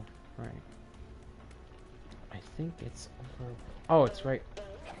no. Right. I think it's over. Oh, it's right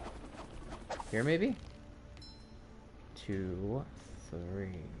here, maybe? 2, 3.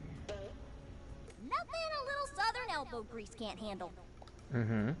 Nothing a little southern elbow grease can't handle.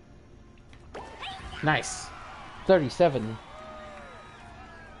 Nice. 37.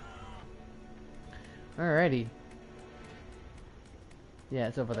 Alrighty. Yeah,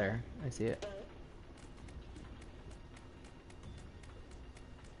 it's over there. I see it.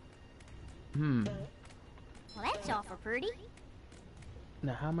 Well, that's awful pretty.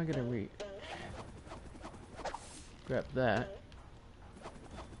 Now, how am I gonna grab that?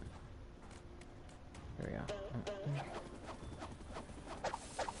 There we go.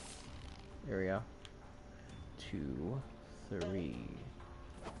 There we go. 2, 3.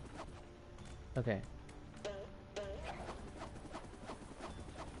 Okay.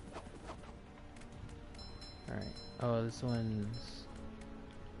 Alright. Oh, this one's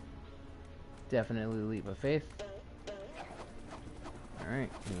definitely leap of faith.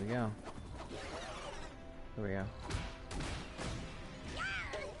 Alright, here we go. Here we go.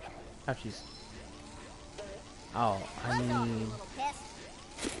 Ouchies. Oh, I need...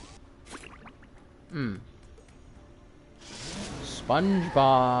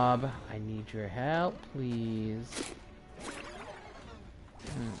 SpongeBob, I need your help, please.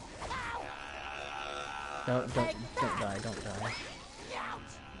 Don't die, don't die.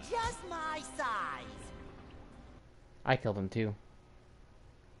 Just my size. I killed him too.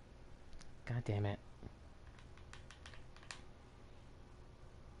 God damn it.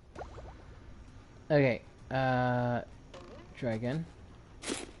 Okay, try again.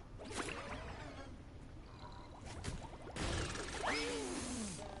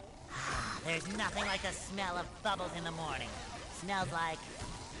 There's nothing like the smell of bubbles in the morning. Smells like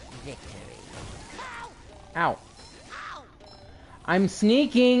victory. Ow. I'm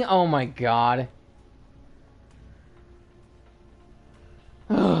sneaking! Oh my god.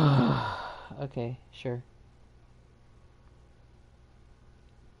 Okay, sure.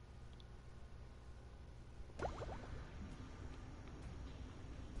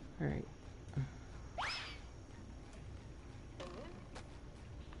 Alright.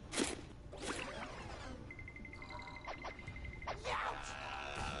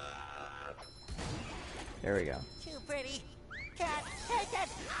 There we go. Too pretty. Cat, take it!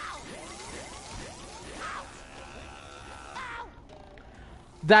 Ow! Ow! Ow!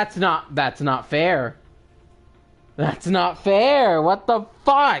 That's not fair. That's not fair. What the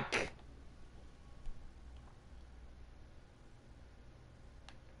fuck?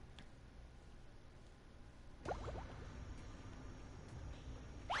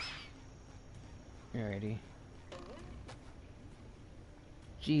 Alrighty.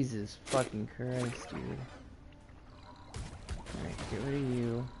 Jesus fucking Christ, dude. Alright, get rid of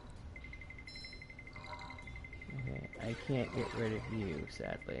you. Okay, I can't get rid of you,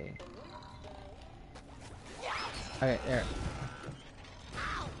 sadly. Okay, there.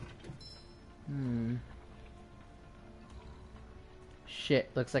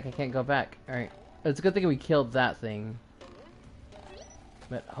 Shit, looks like I can't go back. Alright. It's a good thing we killed that thing.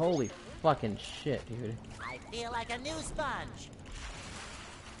 But holy fucking shit, dude. I feel like a new sponge.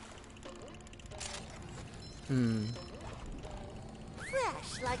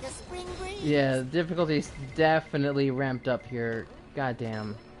 Fresh like a spring breeze. Yeah, the difficulty's definitely ramped up here.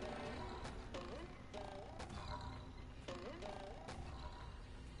 Goddamn.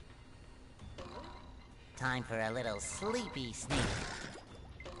 time for a little sleepy sneak.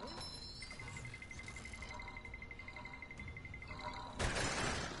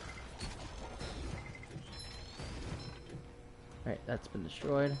 Alright, that's been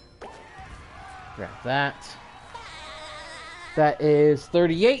destroyed. Grab that. That is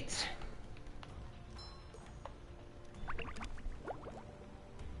 38.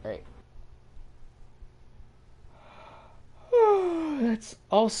 Alright. That's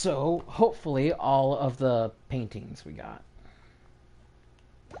also, hopefully, all of the paintings we got.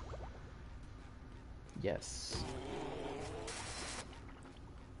 Yes.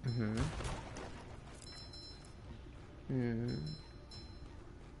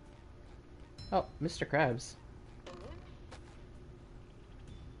 Oh, Mr. Krabs.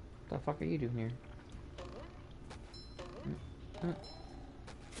 What the fuck are you doing here?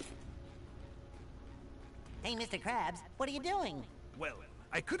 Hey, Mr. Krabs, what are you doing? Well,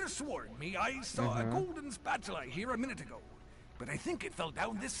 I could have sworn me I saw a golden spatula here a minute ago, but I think it fell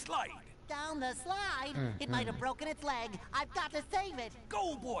down this slide. Down the slide? It might have broken its leg. I've got to save it.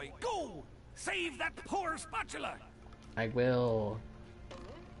 Go, boy, go! Save that poor spatula! I will.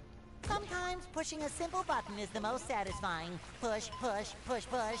 Sometimes pushing a simple button is the most satisfying. Push, push, push,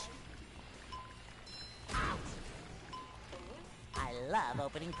 push. Ouch! I love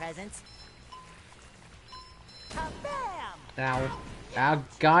opening presents. Kabam! Ow. Ow,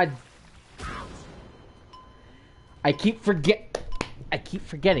 God. I keep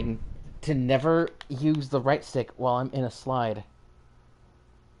forgetting to never use the right stick while I'm in a slide.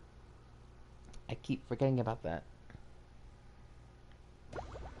 I keep forgetting about that.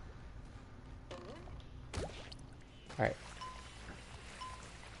 Alright.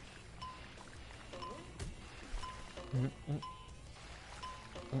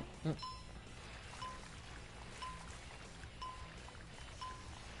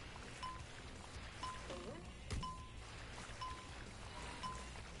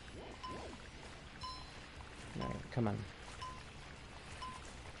 Alright, come on.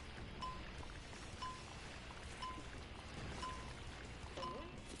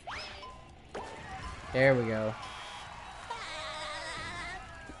 There we go.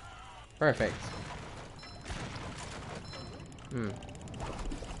 Perfect.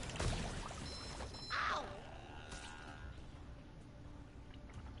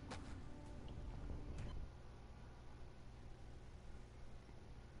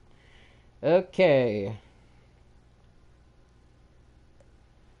 Okay.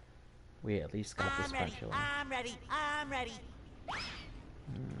 We at least got this spatula. I'm ready. I'm ready.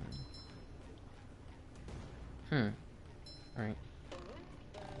 Alright.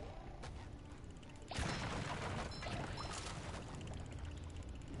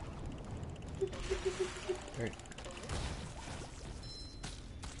 Alright.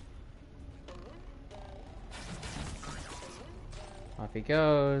 Off he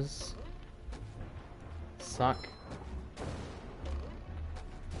goes. Sock.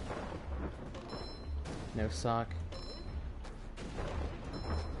 No sock.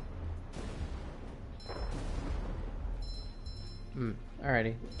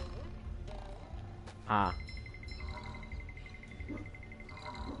 Alrighty. Ah.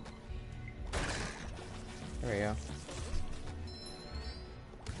 There we go.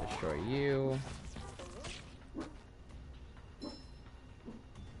 Destroy you.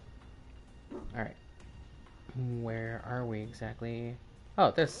 Alright. Where are we exactly?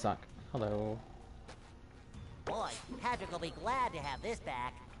 Oh, there's Sock. Hello. Boy, Patrick will be glad to have this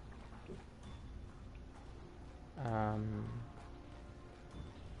back.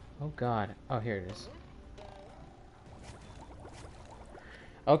 Oh god. Oh, here it is.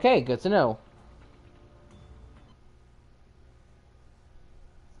 Okay, good to know.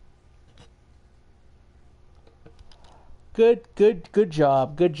 Good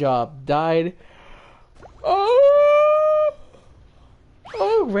job. Good job. Died. Oh!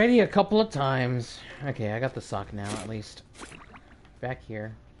 Already a couple of times. Okay, I got the sock now, at least. Back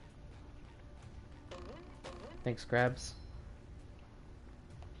here. Thanks, Krabs.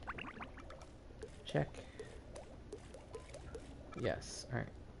 Check. Yes, alright.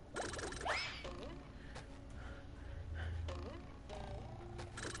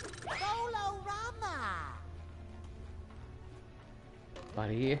 Bolorama!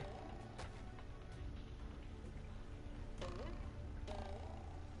 Buddy.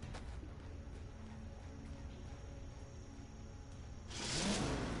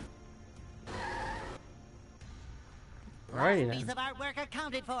 Alrighty Last piece then. of artwork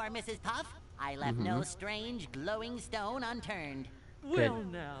accounted for, Mrs. Puff. I left no strange, glowing stone unturned. Well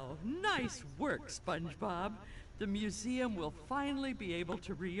now, nice work, SpongeBob. The museum will finally be able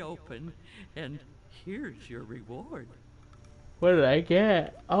to reopen. And Here's your reward. What did I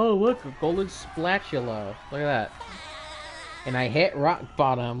get? Oh, look, a golden spatula. Look at that. And I hit rock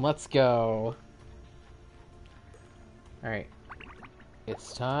bottom. Let's go. Alright.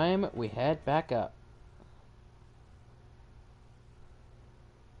 It's time we head back up.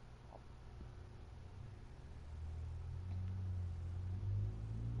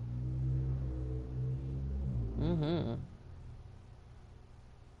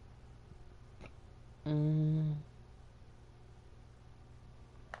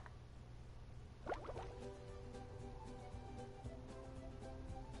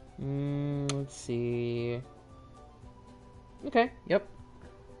 Let's see. Okay, yep.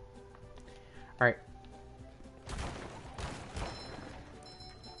 Alright.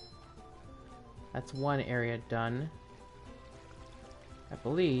 That's one area done. I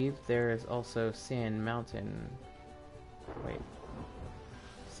believe there is also Sand Mountain. Wait.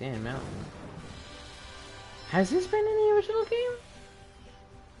 Sand Mountain. Has this been in the original game?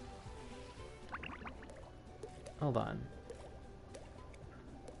 Hold on.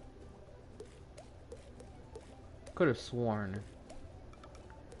 Could have sworn.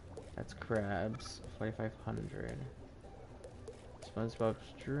 That's crabs. 4,500.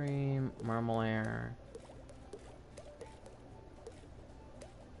 SpongeBob's Dream. Marmalade.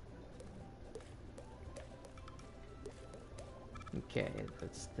 Okay,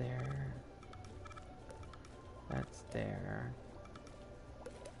 that's there. That's there.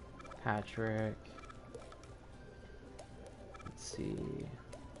 Patrick. Let's see.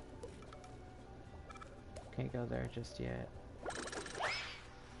 Can't go there just yet.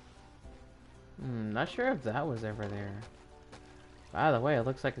 Not sure if that was ever there. By the way, it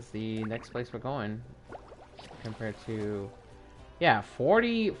looks like it's the next place we're going. Compared to... Yeah,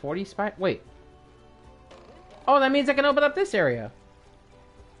 40 spot... Wait. Oh, that means I can open up this area.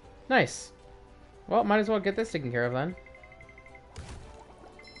 Nice. Well, might as well get this taken care of then.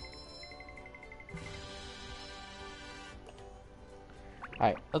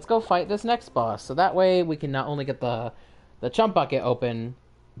 Alright, let's go fight this next boss. So that way we can not only get the chump bucket open,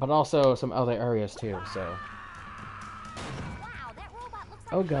 but also some other areas too, so... Wow, that robot looks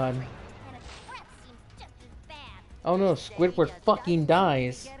like Oh god. and its breath seems just as bad. Oh no, Squidward fucking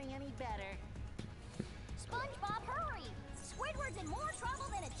dies. Getting any better. SpongeBob, hurry! Squidward's in more trouble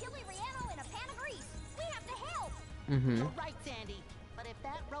than a chili relleno in a pan of grease. We have to help. You're right, Sandy. But if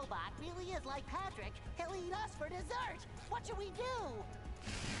that robot really is like Patrick, he'll eat us for dessert. What should we do?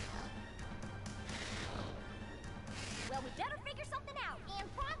 Well, we better figure something out, and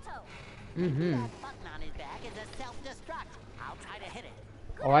pronto. That button on his back is a self-destruct. I'll try to hit it.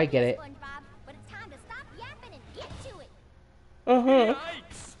 Good Oh, I idea, get it. SpongeBob, but it's time to stop yapping and get to it.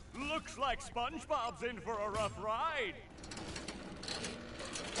 Yikes! Looks like SpongeBob's in for a rough ride.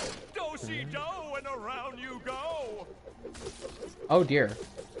 Do-si-do and around you go. Oh dear.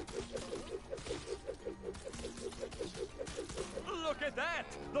 Look at that!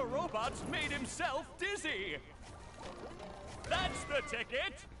 The robot's made himself dizzy. That's the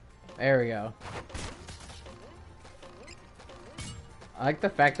ticket. There we go. I like the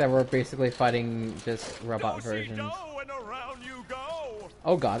fact that we're basically fighting just robot versions. Do-si-do and around you go.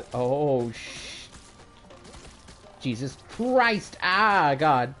 Oh god. Oh Jesus Christ! Ah,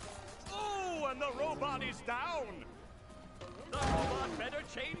 God. Oh, and the robot is down. The robot better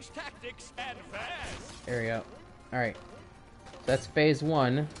change tactics and fast. There we go. Alright. That's phase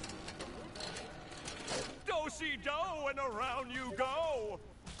one. Do-si-do and around you go.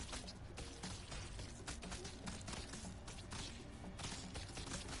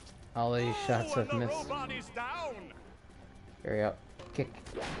 All these shots have and the missed. robot is down. There we go. Kick.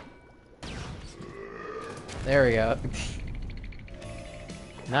 There we go.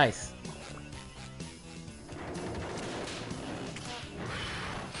 Nice.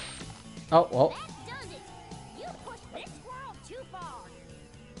 Oh, well. That does it. You pushed this squirrel too far.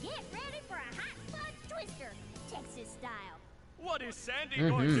 Get ready for a hot fudge twister, Texas style. What is Sandy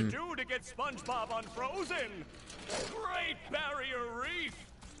going to do to get SpongeBob unfrozen? Great Barrier Reef.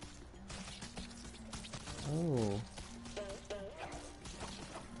 Oh.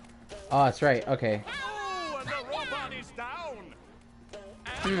 Oh, that's right. Okay. Oh, and the robot is down.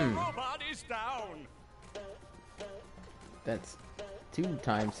 And the robot is down. That's 2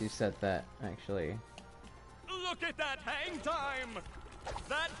 times you said that, actually. Look at that hang time.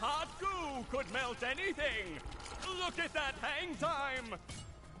 That hot goo could melt anything. Look at that hang time.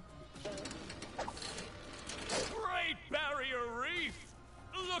 Great Barrier Reef.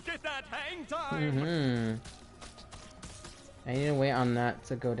 Look at that hang time. I need to wait on that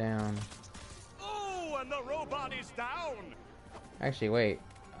to go down. Oh, and the robot is down. Actually, wait.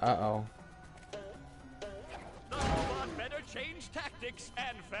 Uh-oh. change tactics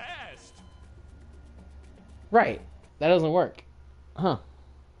and fast. Right. That doesn't work. Huh.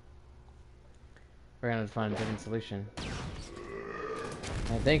 We're gonna have to find a different solution.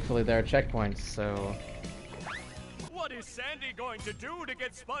 And thankfully there are checkpoints, so... What is Sandy going to do to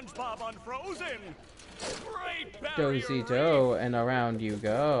get SpongeBob unfrozen? Great barrier Do-si-do, and around you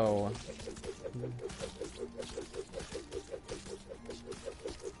go.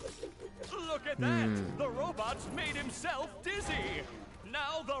 Look at that! The robot's made himself dizzy!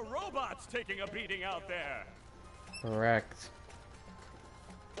 Now the robot's taking a beating out there! Correct.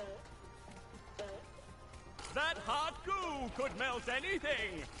 That hot goo could melt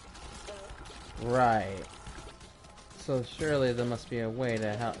anything! Right. So surely there must be a way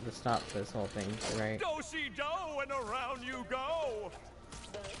to help to stop this whole thing, right? Do-si-do and around you go!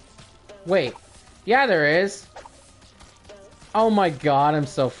 Wait. Yeah, there is. Oh my god, I'm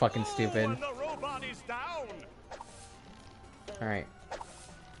so fucking stupid. And the robot is down! Alright.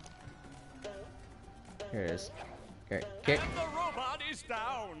 Here it is. Okay, kick. And the robot is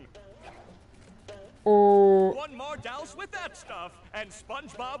down! Oh. One more douse with that stuff, and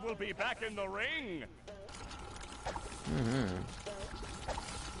SpongeBob will be back in the ring!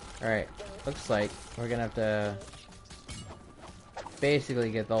 Alright, looks like we're gonna have to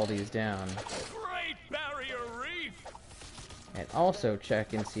basically get all these down. Great barrier reef! And also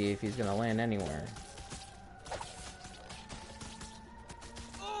check and see if he's gonna land anywhere.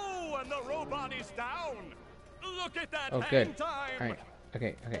 Oh, and the robot is down! Look at that Oh, hang good. time! Alright,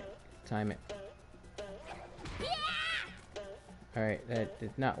 okay. Time it. Alright, that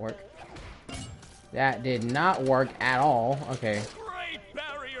did not work. That did not work at all. Okay. Great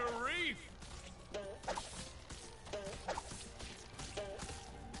barrier reef!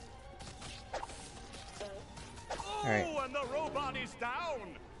 Oh, Alright. and the robot is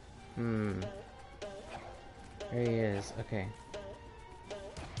down! There he is. Okay.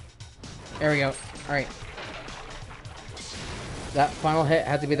 There we go. Alright. That final hit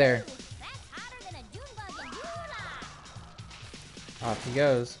had to be there. That's hotter than a June bug in July. Off he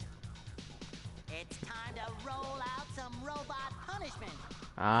goes. It's time to roll out some robot punishment.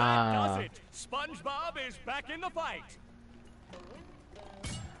 That Ah. does it! SpongeBob is back in the fight!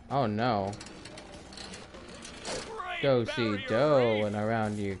 Oh no. Great Go barrier see do reef! and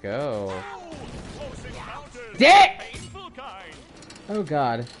around you go. Oh, close encounters! Dick! Painful kind! Oh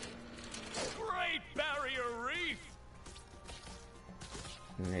god. Great barrier reef!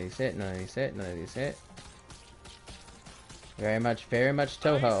 None of these hit, none of these hit, none of these hit. Very much I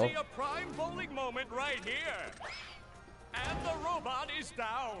Toho. see a prime bowling moment right here! And the robot is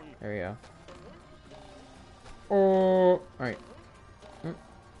down! There we go. Oh, alright.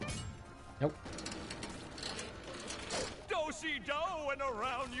 Nope. Do-si-do and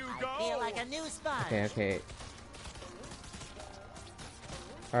around you go! I feel like a new sponge. Okay.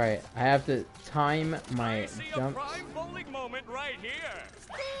 Alright, I have to time my I see a jumps. prime bowling moment right here!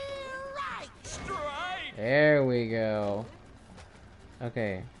 Strike! There we go.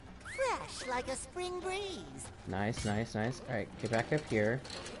 Okay. Fresh like a spring breeze. Nice. Alright, get back up here.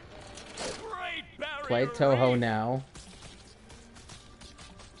 Great barrier Play Toho reef! now.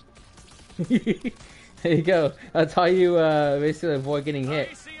 There you go. That's how you basically avoid getting hit.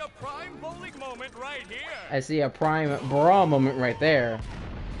 I see a prime bowling moment right here! I see a prime bra moment right there.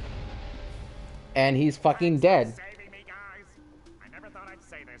 And he's fucking dead. Saving me, guys. I never thought I'd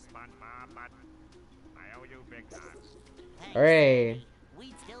say this, SpongeBob, but I owe you big time. Thanks. Hooray.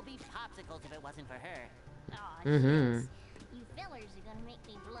 We'd still be popsicles if it wasn't for her. Aw, Mm-hmm. yes. You fellers are gonna make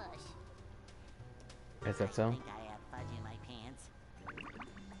me blush. Guess that's so. I think I have fudge in my pants.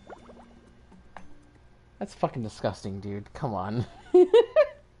 That's fucking disgusting, dude. Come on.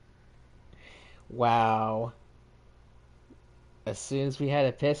 Wow. As soon as we had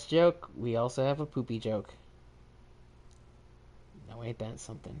a piss joke, we also have a poopy joke. Now ain't that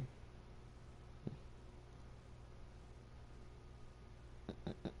something?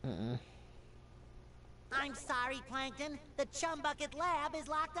 I'm sorry, Plankton. The Chum Bucket Lab is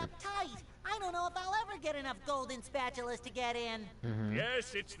locked up tight. I don't know if I'll ever get enough golden spatulas to get in.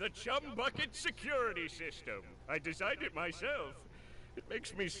 Yes, it's the Chum Bucket security system. I designed it myself. It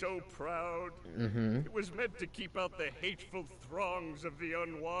makes me so proud. It was meant to keep out the hateful throngs of the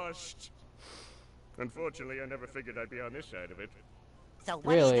unwashed. Unfortunately, I never figured I'd be on this side of it. So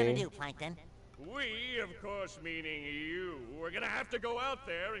what are you Really? gonna do, Plankton? We, of course meaning you, are gonna have to go out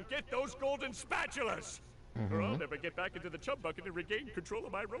there and get those golden spatulas! Or I'll never get back into the Chum Bucket and regain control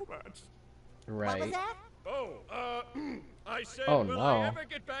of my robots. What was Right. that? Oh, I said, Oh, will no. I ever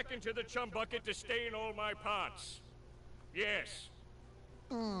get back into the Chum Bucket to stain all my pots? Yes.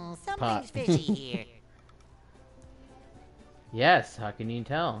 Something's fishy here. Yes, how can you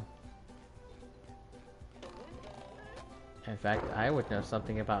tell? In fact, I would know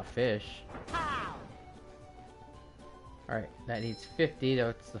something about fish. Alright, that needs 50,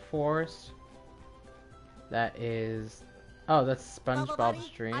 that's the forest. That is... Oh, that's SpongeBob's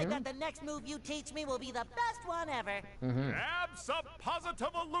dream. I bet the next move you teach me will be the best one ever.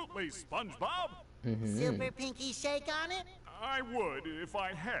 Abso-positively, SpongeBob! Super pinky shake on it? I would if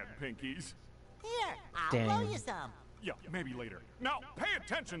I had pinkies. Here, I'll blow you some. Yeah, maybe later. Now, pay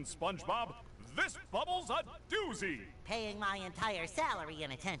attention, SpongeBob. This bubble's a doozy. Paying my entire salary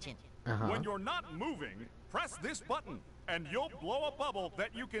in attention. When you're not moving, press this button, and you'll blow a bubble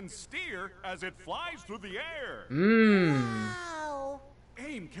that you can steer as it flies through the air. Wow.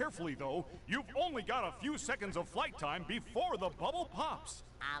 Aim carefully, though. You've only got a few seconds of flight time before the bubble pops.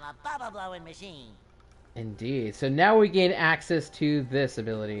 I'm a bubble blowing machine. Indeed. So now we gain access to this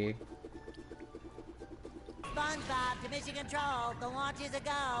ability. SpongeBob to mission control. The launch is a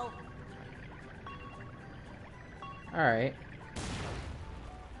go. Alright.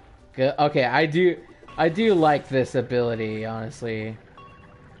 Good. Okay, I do like this ability, honestly.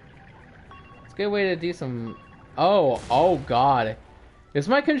 It's a good way to do some... Oh god. Is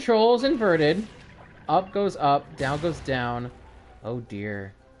my controls inverted? Up goes up, down goes down. Oh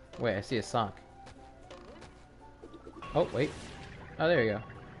dear. Wait, I see a sock. Oh, wait. Oh, there you go.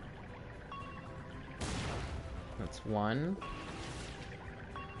 That's one.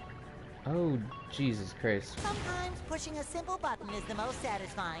 Oh, Jesus Christ. Sometimes pushing a simple button is the most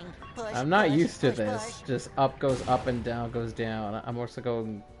satisfying. Push, I'm not push, used to push, this. push. Just up goes up and down goes down. I'm more so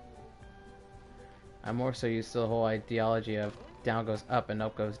used to the whole ideology of down goes up and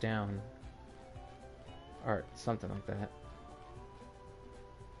up goes down. Or something like that.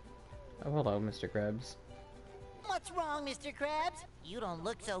 Oh, hello, Mr. Krabs. What's wrong, Mr. Krabs? You don't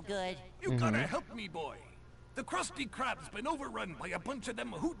look so good. You gotta help me, boy. The Krusty Krab's been overrun by a bunch of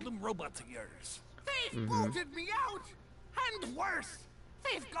them hoodlum robots of yours. They've booted me out! And worse,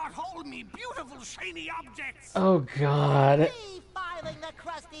 they've got all me beautiful shiny objects! Oh god. Filing the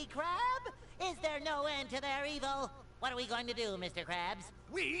Krusty Krab? Is there no end to their evil? What are we going to do, Mr. Krabs?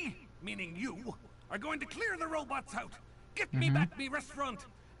 We, meaning you, are going to clear the robots out, get me back me restaurant,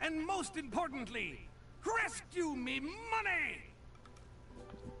 and most importantly, rescue me money!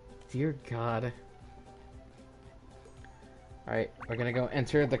 Dear god. Alright, we're gonna go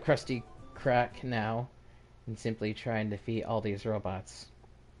enter the Krusty Crack now and simply try and defeat all these robots.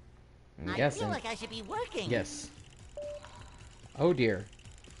 I'm guessing. I feel like I should be working. Yes. Oh dear.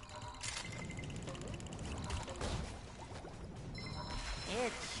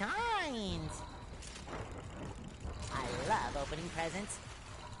 It shines. I love opening presents.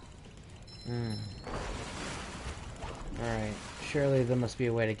 Alright, surely there must be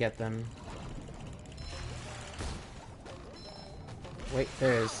a way to get them. Wait,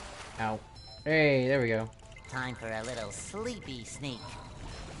 there is. Ow. Hey, there we go. Time for a little sleepy sneak.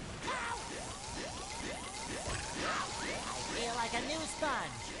 I feel like a new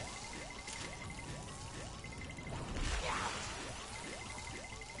sponge.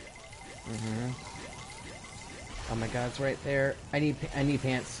 Oh my god, it's right there. I need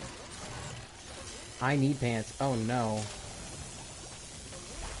pants. I need pants. Oh no.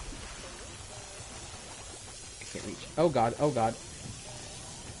 I can't reach. Oh god, oh god.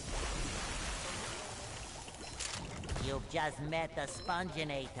 You've just met the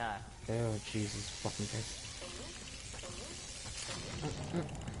Sponginator. Oh Jesus fucking Christ.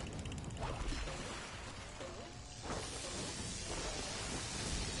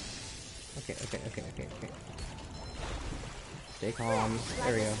 Okay. Stay calm.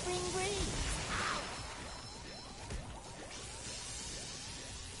 There we go. Spring breeze.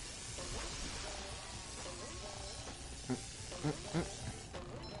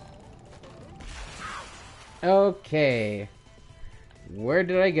 Okay. Where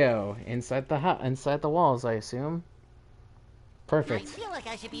did I go? Inside the inside the walls, I assume. Perfect. I feel like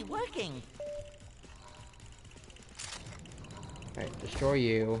I should be working. Alright, destroy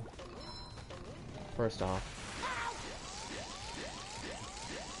you. First off.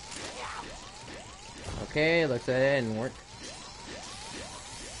 Okay, looks like it didn't work.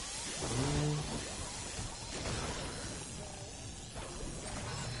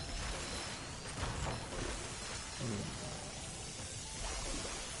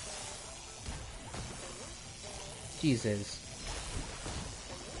 Jesus.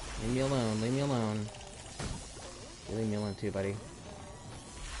 Leave me alone, leave me alone. You leave me alone too, buddy.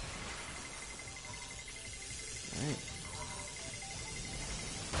 Alright.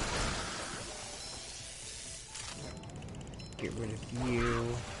 Get rid of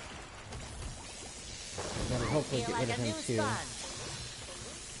you. I gotta hopefully get rid of him too.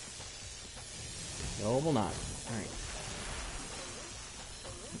 No, will not. Alright.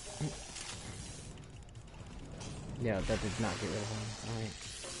 Yeah, that did not get rid of him. Alright.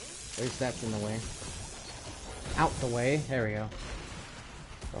 At least that's in the way. Out the way. There we go.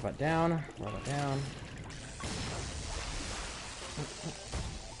 Robot down. Robot down.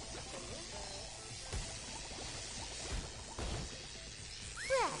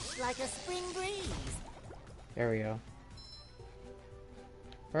 Fresh like a spring breeze. There we go.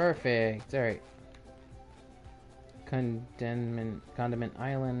 Perfect. Alright. Condiment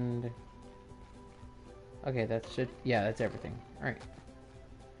Island. Okay, that should... Yeah, that's everything. Alright.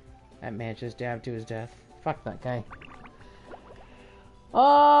 That man just dabbed to his death. Fuck that guy.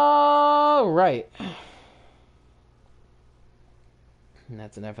 Alright. And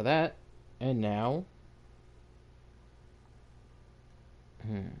that's enough of that. And now...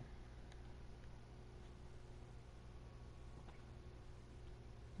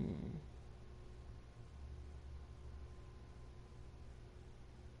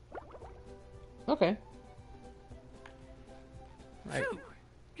 Okay. Right. Phew.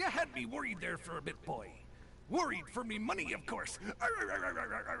 You had me worried there for a bit, boy. Worried for me money, of course.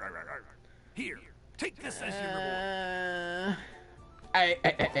 Here, take this as your reward.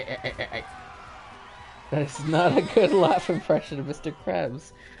 That's not a good laugh impression of Mr.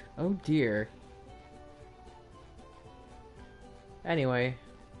 Krabs. Oh dear. Anyway.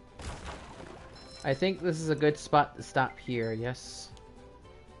 I think this is a good spot to stop here, yes?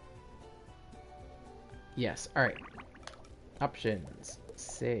 Yes, alright. Options.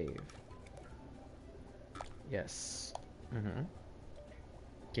 Save. Yes.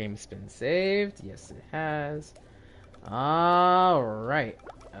 Game's been saved. Yes, it has. Alright.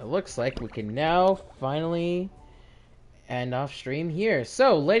 It looks like we can now finally end off stream here.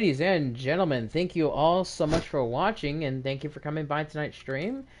 So, ladies and gentlemen, thank you all so much for watching, and thank you for coming by tonight's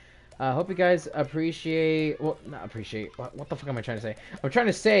stream. Hope you guys appreciate... Well, not appreciate... What the fuck am I trying to say? I'm trying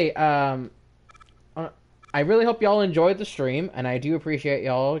to say, I really hope y'all enjoyed the stream, and I do appreciate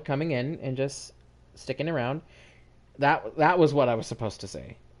y'all coming in and just sticking around. That was what I was supposed to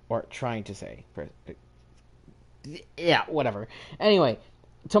say. Or trying to say. Yeah, whatever. Anyway,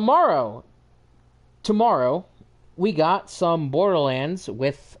 tomorrow, we got some Borderlands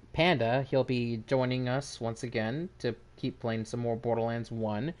with Panda. He'll be joining us once again to keep playing some more Borderlands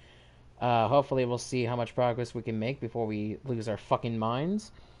 1. Hopefully we'll see how much progress we can make before we lose our fucking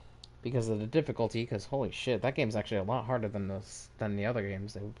minds. Because of the difficulty, because holy shit, that game's actually a lot harder than the other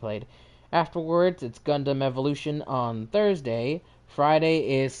games that we played. Afterwards, it's Gundam Evolution on Thursday.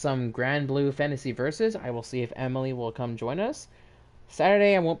 Friday is some Grand Blue Fantasy Versus. I will see if Emily will come join us.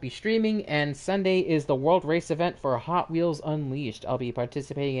 Saturday, I won't be streaming, and Sunday is the World Race event for Hot Wheels Unleashed. I'll be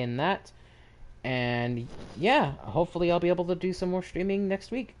participating in that. And yeah, hopefully I'll be able to do some more streaming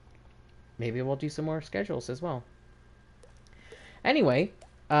next week. Maybe we'll do some more schedules as well. Anyway,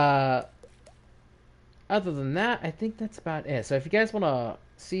 other than that, I think that's about it. So if you guys want to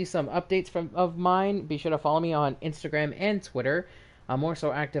see some updates of mine, be sure to follow me on Instagram and Twitter. I'm more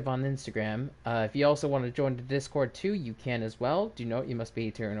so active on Instagram. If you also want to join the Discord too, you can as well. Do note you must be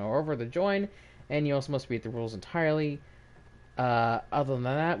 18 or over to join, and you also must read the rules entirely. Other than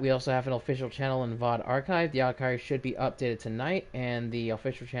that, we also have an official channel in VOD Archive. The archive should be updated tonight, and the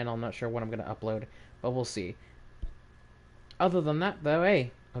official channel, I'm not sure when I'm going to upload, but we'll see. Other than that, though,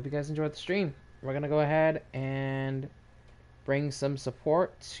 hey, hope you guys enjoyed the stream. We're going to go ahead and bring some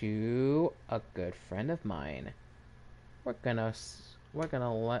support to a good friend of mine. We're gonna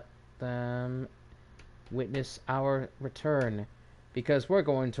let them witness our return, because we're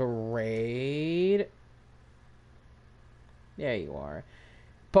going to raid... There you are.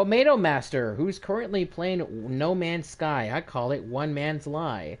 Pomato Master, who's currently playing No Man's Sky. I call it One Man's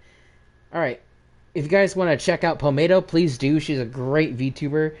Lie. Alright, if you guys want to check out Pomato, please do. She's a great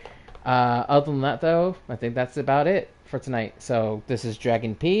VTuber. Other than that, though, I think that's about it for tonight. So, this is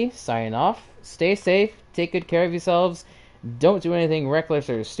Dragon P, signing off. Stay safe, take good care of yourselves, don't do anything reckless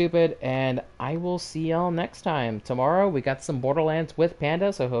or stupid, and I will see y'all next time. Tomorrow, we got some Borderlands with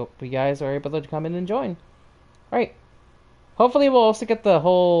Panda, so hope you guys are able to come in and join. Alright. Hopefully we'll also get the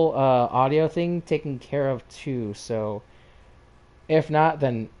whole audio thing taken care of too, so if not,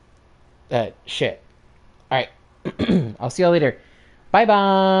 then shit. Alright. I'll see y'all later.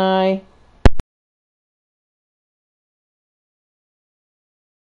 Bye-bye!